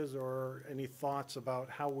ideas or any thoughts about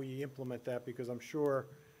how we implement that? Because I'm sure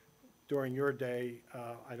during your day,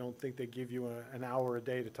 I don't think they give you an hour a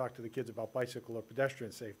day to talk to the kids about bicycle or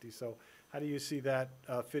pedestrian safety. So how do you see that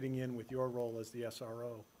fitting in with your role as the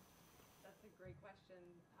SRO? That's a great question.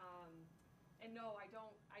 And no, I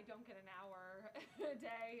don't get an hour a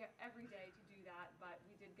day, every day to do that, but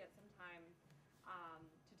we did get some time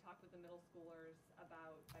to talk with the middle schoolers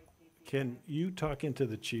about bike safety. Can you talk into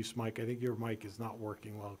the chief's mic? I think your mic is not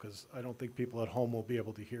working well, because I don't think people at home will be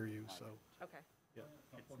able to hear you, so. Okay. Yeah.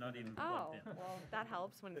 It's not even Oh, plugged in. well, that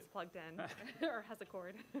helps when it's plugged in or has a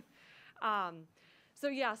cord. So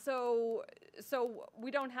yeah, so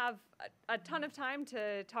we don't have a ton of time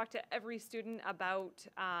to talk to every student about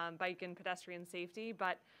bike and pedestrian safety,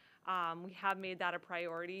 but we have made that a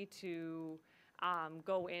priority to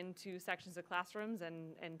go into sections of classrooms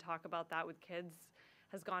and talk about that with kids.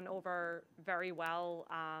 Has gone over very well.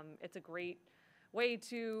 It's a great way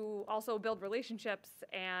to also build relationships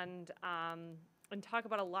and talk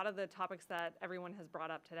about a lot of the topics that everyone has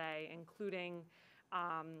brought up today, including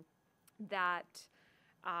that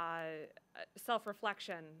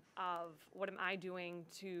self-reflection of what am I doing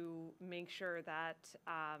to make sure that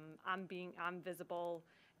I'm visible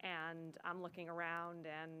and I'm looking around,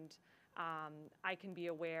 and I can be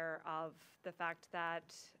aware of the fact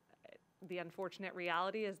that the unfortunate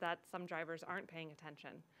reality is that some drivers aren't paying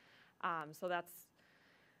attention. So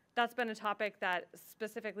that's been a topic that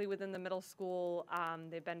specifically within the middle school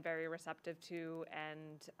they've been very receptive to,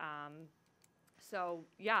 and so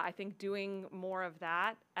yeah, I think doing more of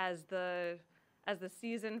that as the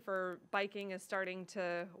season for biking is starting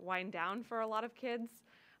to wind down for a lot of kids.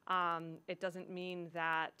 It doesn't mean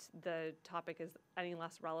that the topic is any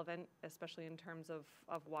less relevant, especially in terms of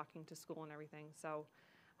walking to school and everything. So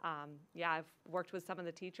yeah, I've worked with some of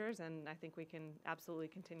the teachers, and I think we can absolutely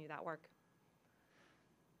continue that work.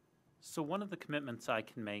 So one of the commitments I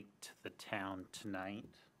can make to the town tonight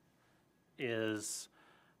is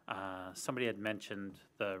somebody had mentioned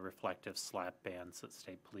the reflective slap bands that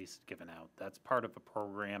state police had given out. That's part of a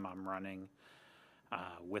program I'm running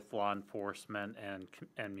with law enforcement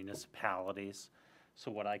and municipalities. So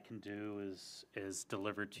what I can do is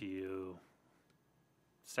deliver to you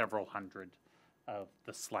several hundred of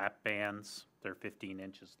the slap bands. They're 15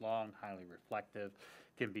 inches long, highly reflective,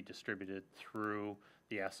 can be distributed through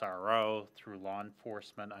the SRO, through law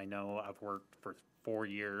enforcement. I know I've worked for 4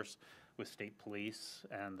 years with state police,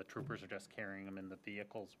 and the troopers are just carrying them in the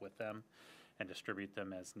vehicles with them and distribute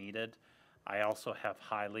them as needed. I also have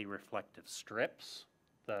highly reflective strips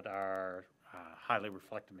that are highly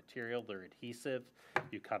reflective material. They're adhesive.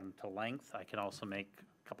 You cut them to length. I can also make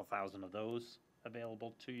a couple thousand of those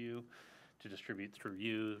available to you to distribute through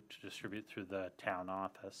to distribute through the town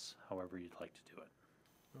office, however you'd like to do it.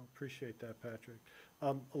 Well, appreciate that, Patrick.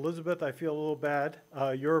 Elizabeth, I feel a little bad.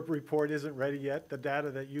 Your report isn't ready yet. The data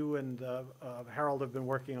that you and Harold have been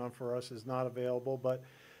working on for us is not available, but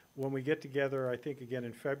when we get together, I think again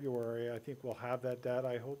in February, I think we'll have that data,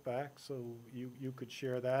 I hope, back, so you could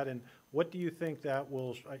share that. And what do you think that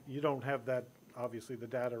will, you don't have that, obviously, the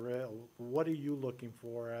data real. What are you looking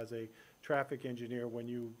for as a traffic engineer when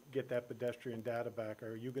you get that pedestrian data back?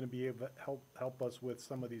 Are you going to be able to help us with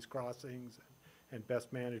some of these crossings and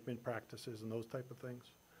best management practices and those type of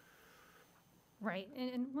things? Right,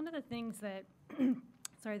 and one of the things that,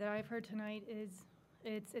 sorry, that I've heard tonight is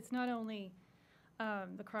it's not only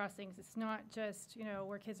the crossings, it's not just, you know,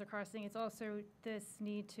 where kids are crossing, it's also this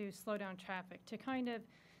need to slow down traffic, to kind of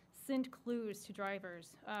send clues to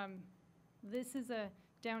drivers. This is a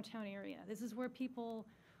downtown area. This is where people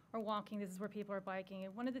are walking, this is where people are biking,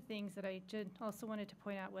 and one of the things that I also wanted to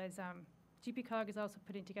point out was GPCOG is also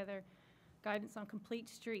putting together guidance on complete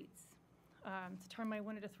streets. It's a term I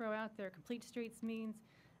wanted to throw out there. Complete streets means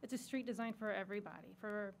it's a street designed for everybody,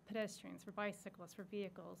 for pedestrians, for bicyclists, for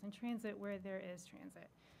vehicles, and transit where there is transit.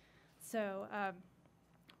 So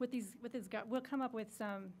we'll come up with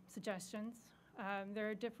some suggestions. There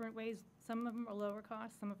are different ways. Some of them are lower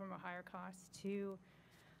cost, some of them are higher cost to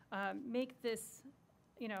make this,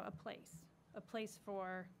 you know, a place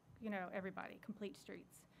for, you know, everybody, complete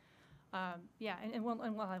streets. Yeah, and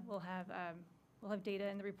we'll have data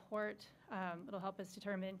in the report. It'll help us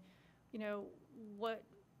determine, you know, what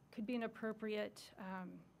could be an appropriate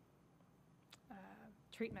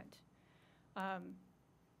treatment.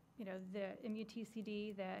 You know, the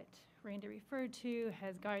MUTCD that Randy referred to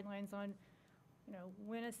has guidelines on, you know,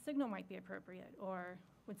 when a signal might be appropriate or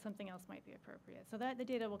when something else might be appropriate. So that the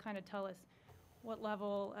data will kind of tell us what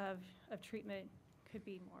level of treatment could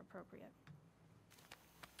be more appropriate.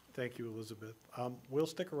 Thank you, Elizabeth. We'll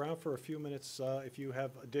stick around for a few minutes if you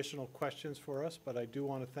have additional questions for us, but I do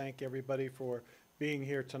want to thank everybody for being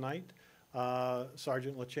here tonight.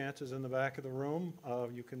 Sergeant LaChance is in the back of the room.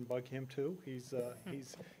 You can bug him too.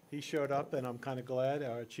 He showed up, and I'm kind of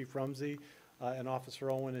glad. Chief Rumsey and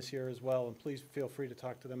Officer Owen is here as well, and please feel free to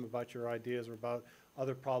talk to them about your ideas or about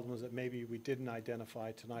other problems that maybe we didn't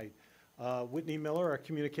identify tonight. Whitney Miller, our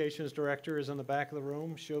communications director, is in the back of the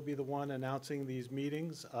room. She'll be the one announcing these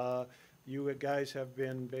meetings. You guys have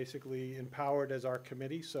been basically empowered as our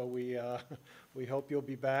committee, so we hope you'll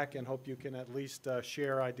be back and hope you can at least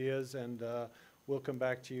share ideas, and we'll come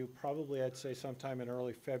back to you probably, I'd say, sometime in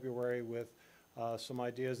early February with some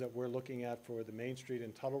ideas that we're looking at for the Main Street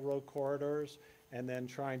and Tuttle Road corridors, and then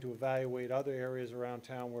trying to evaluate other areas around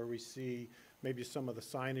town where we see maybe some of the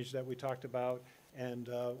signage that we talked about. And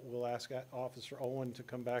we'll ask Officer Owen to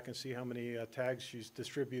come back and see how many tags she's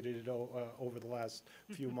distributed over the last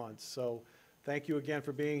few months. So thank you again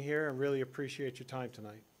for being here and really appreciate your time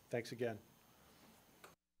tonight. Thanks again.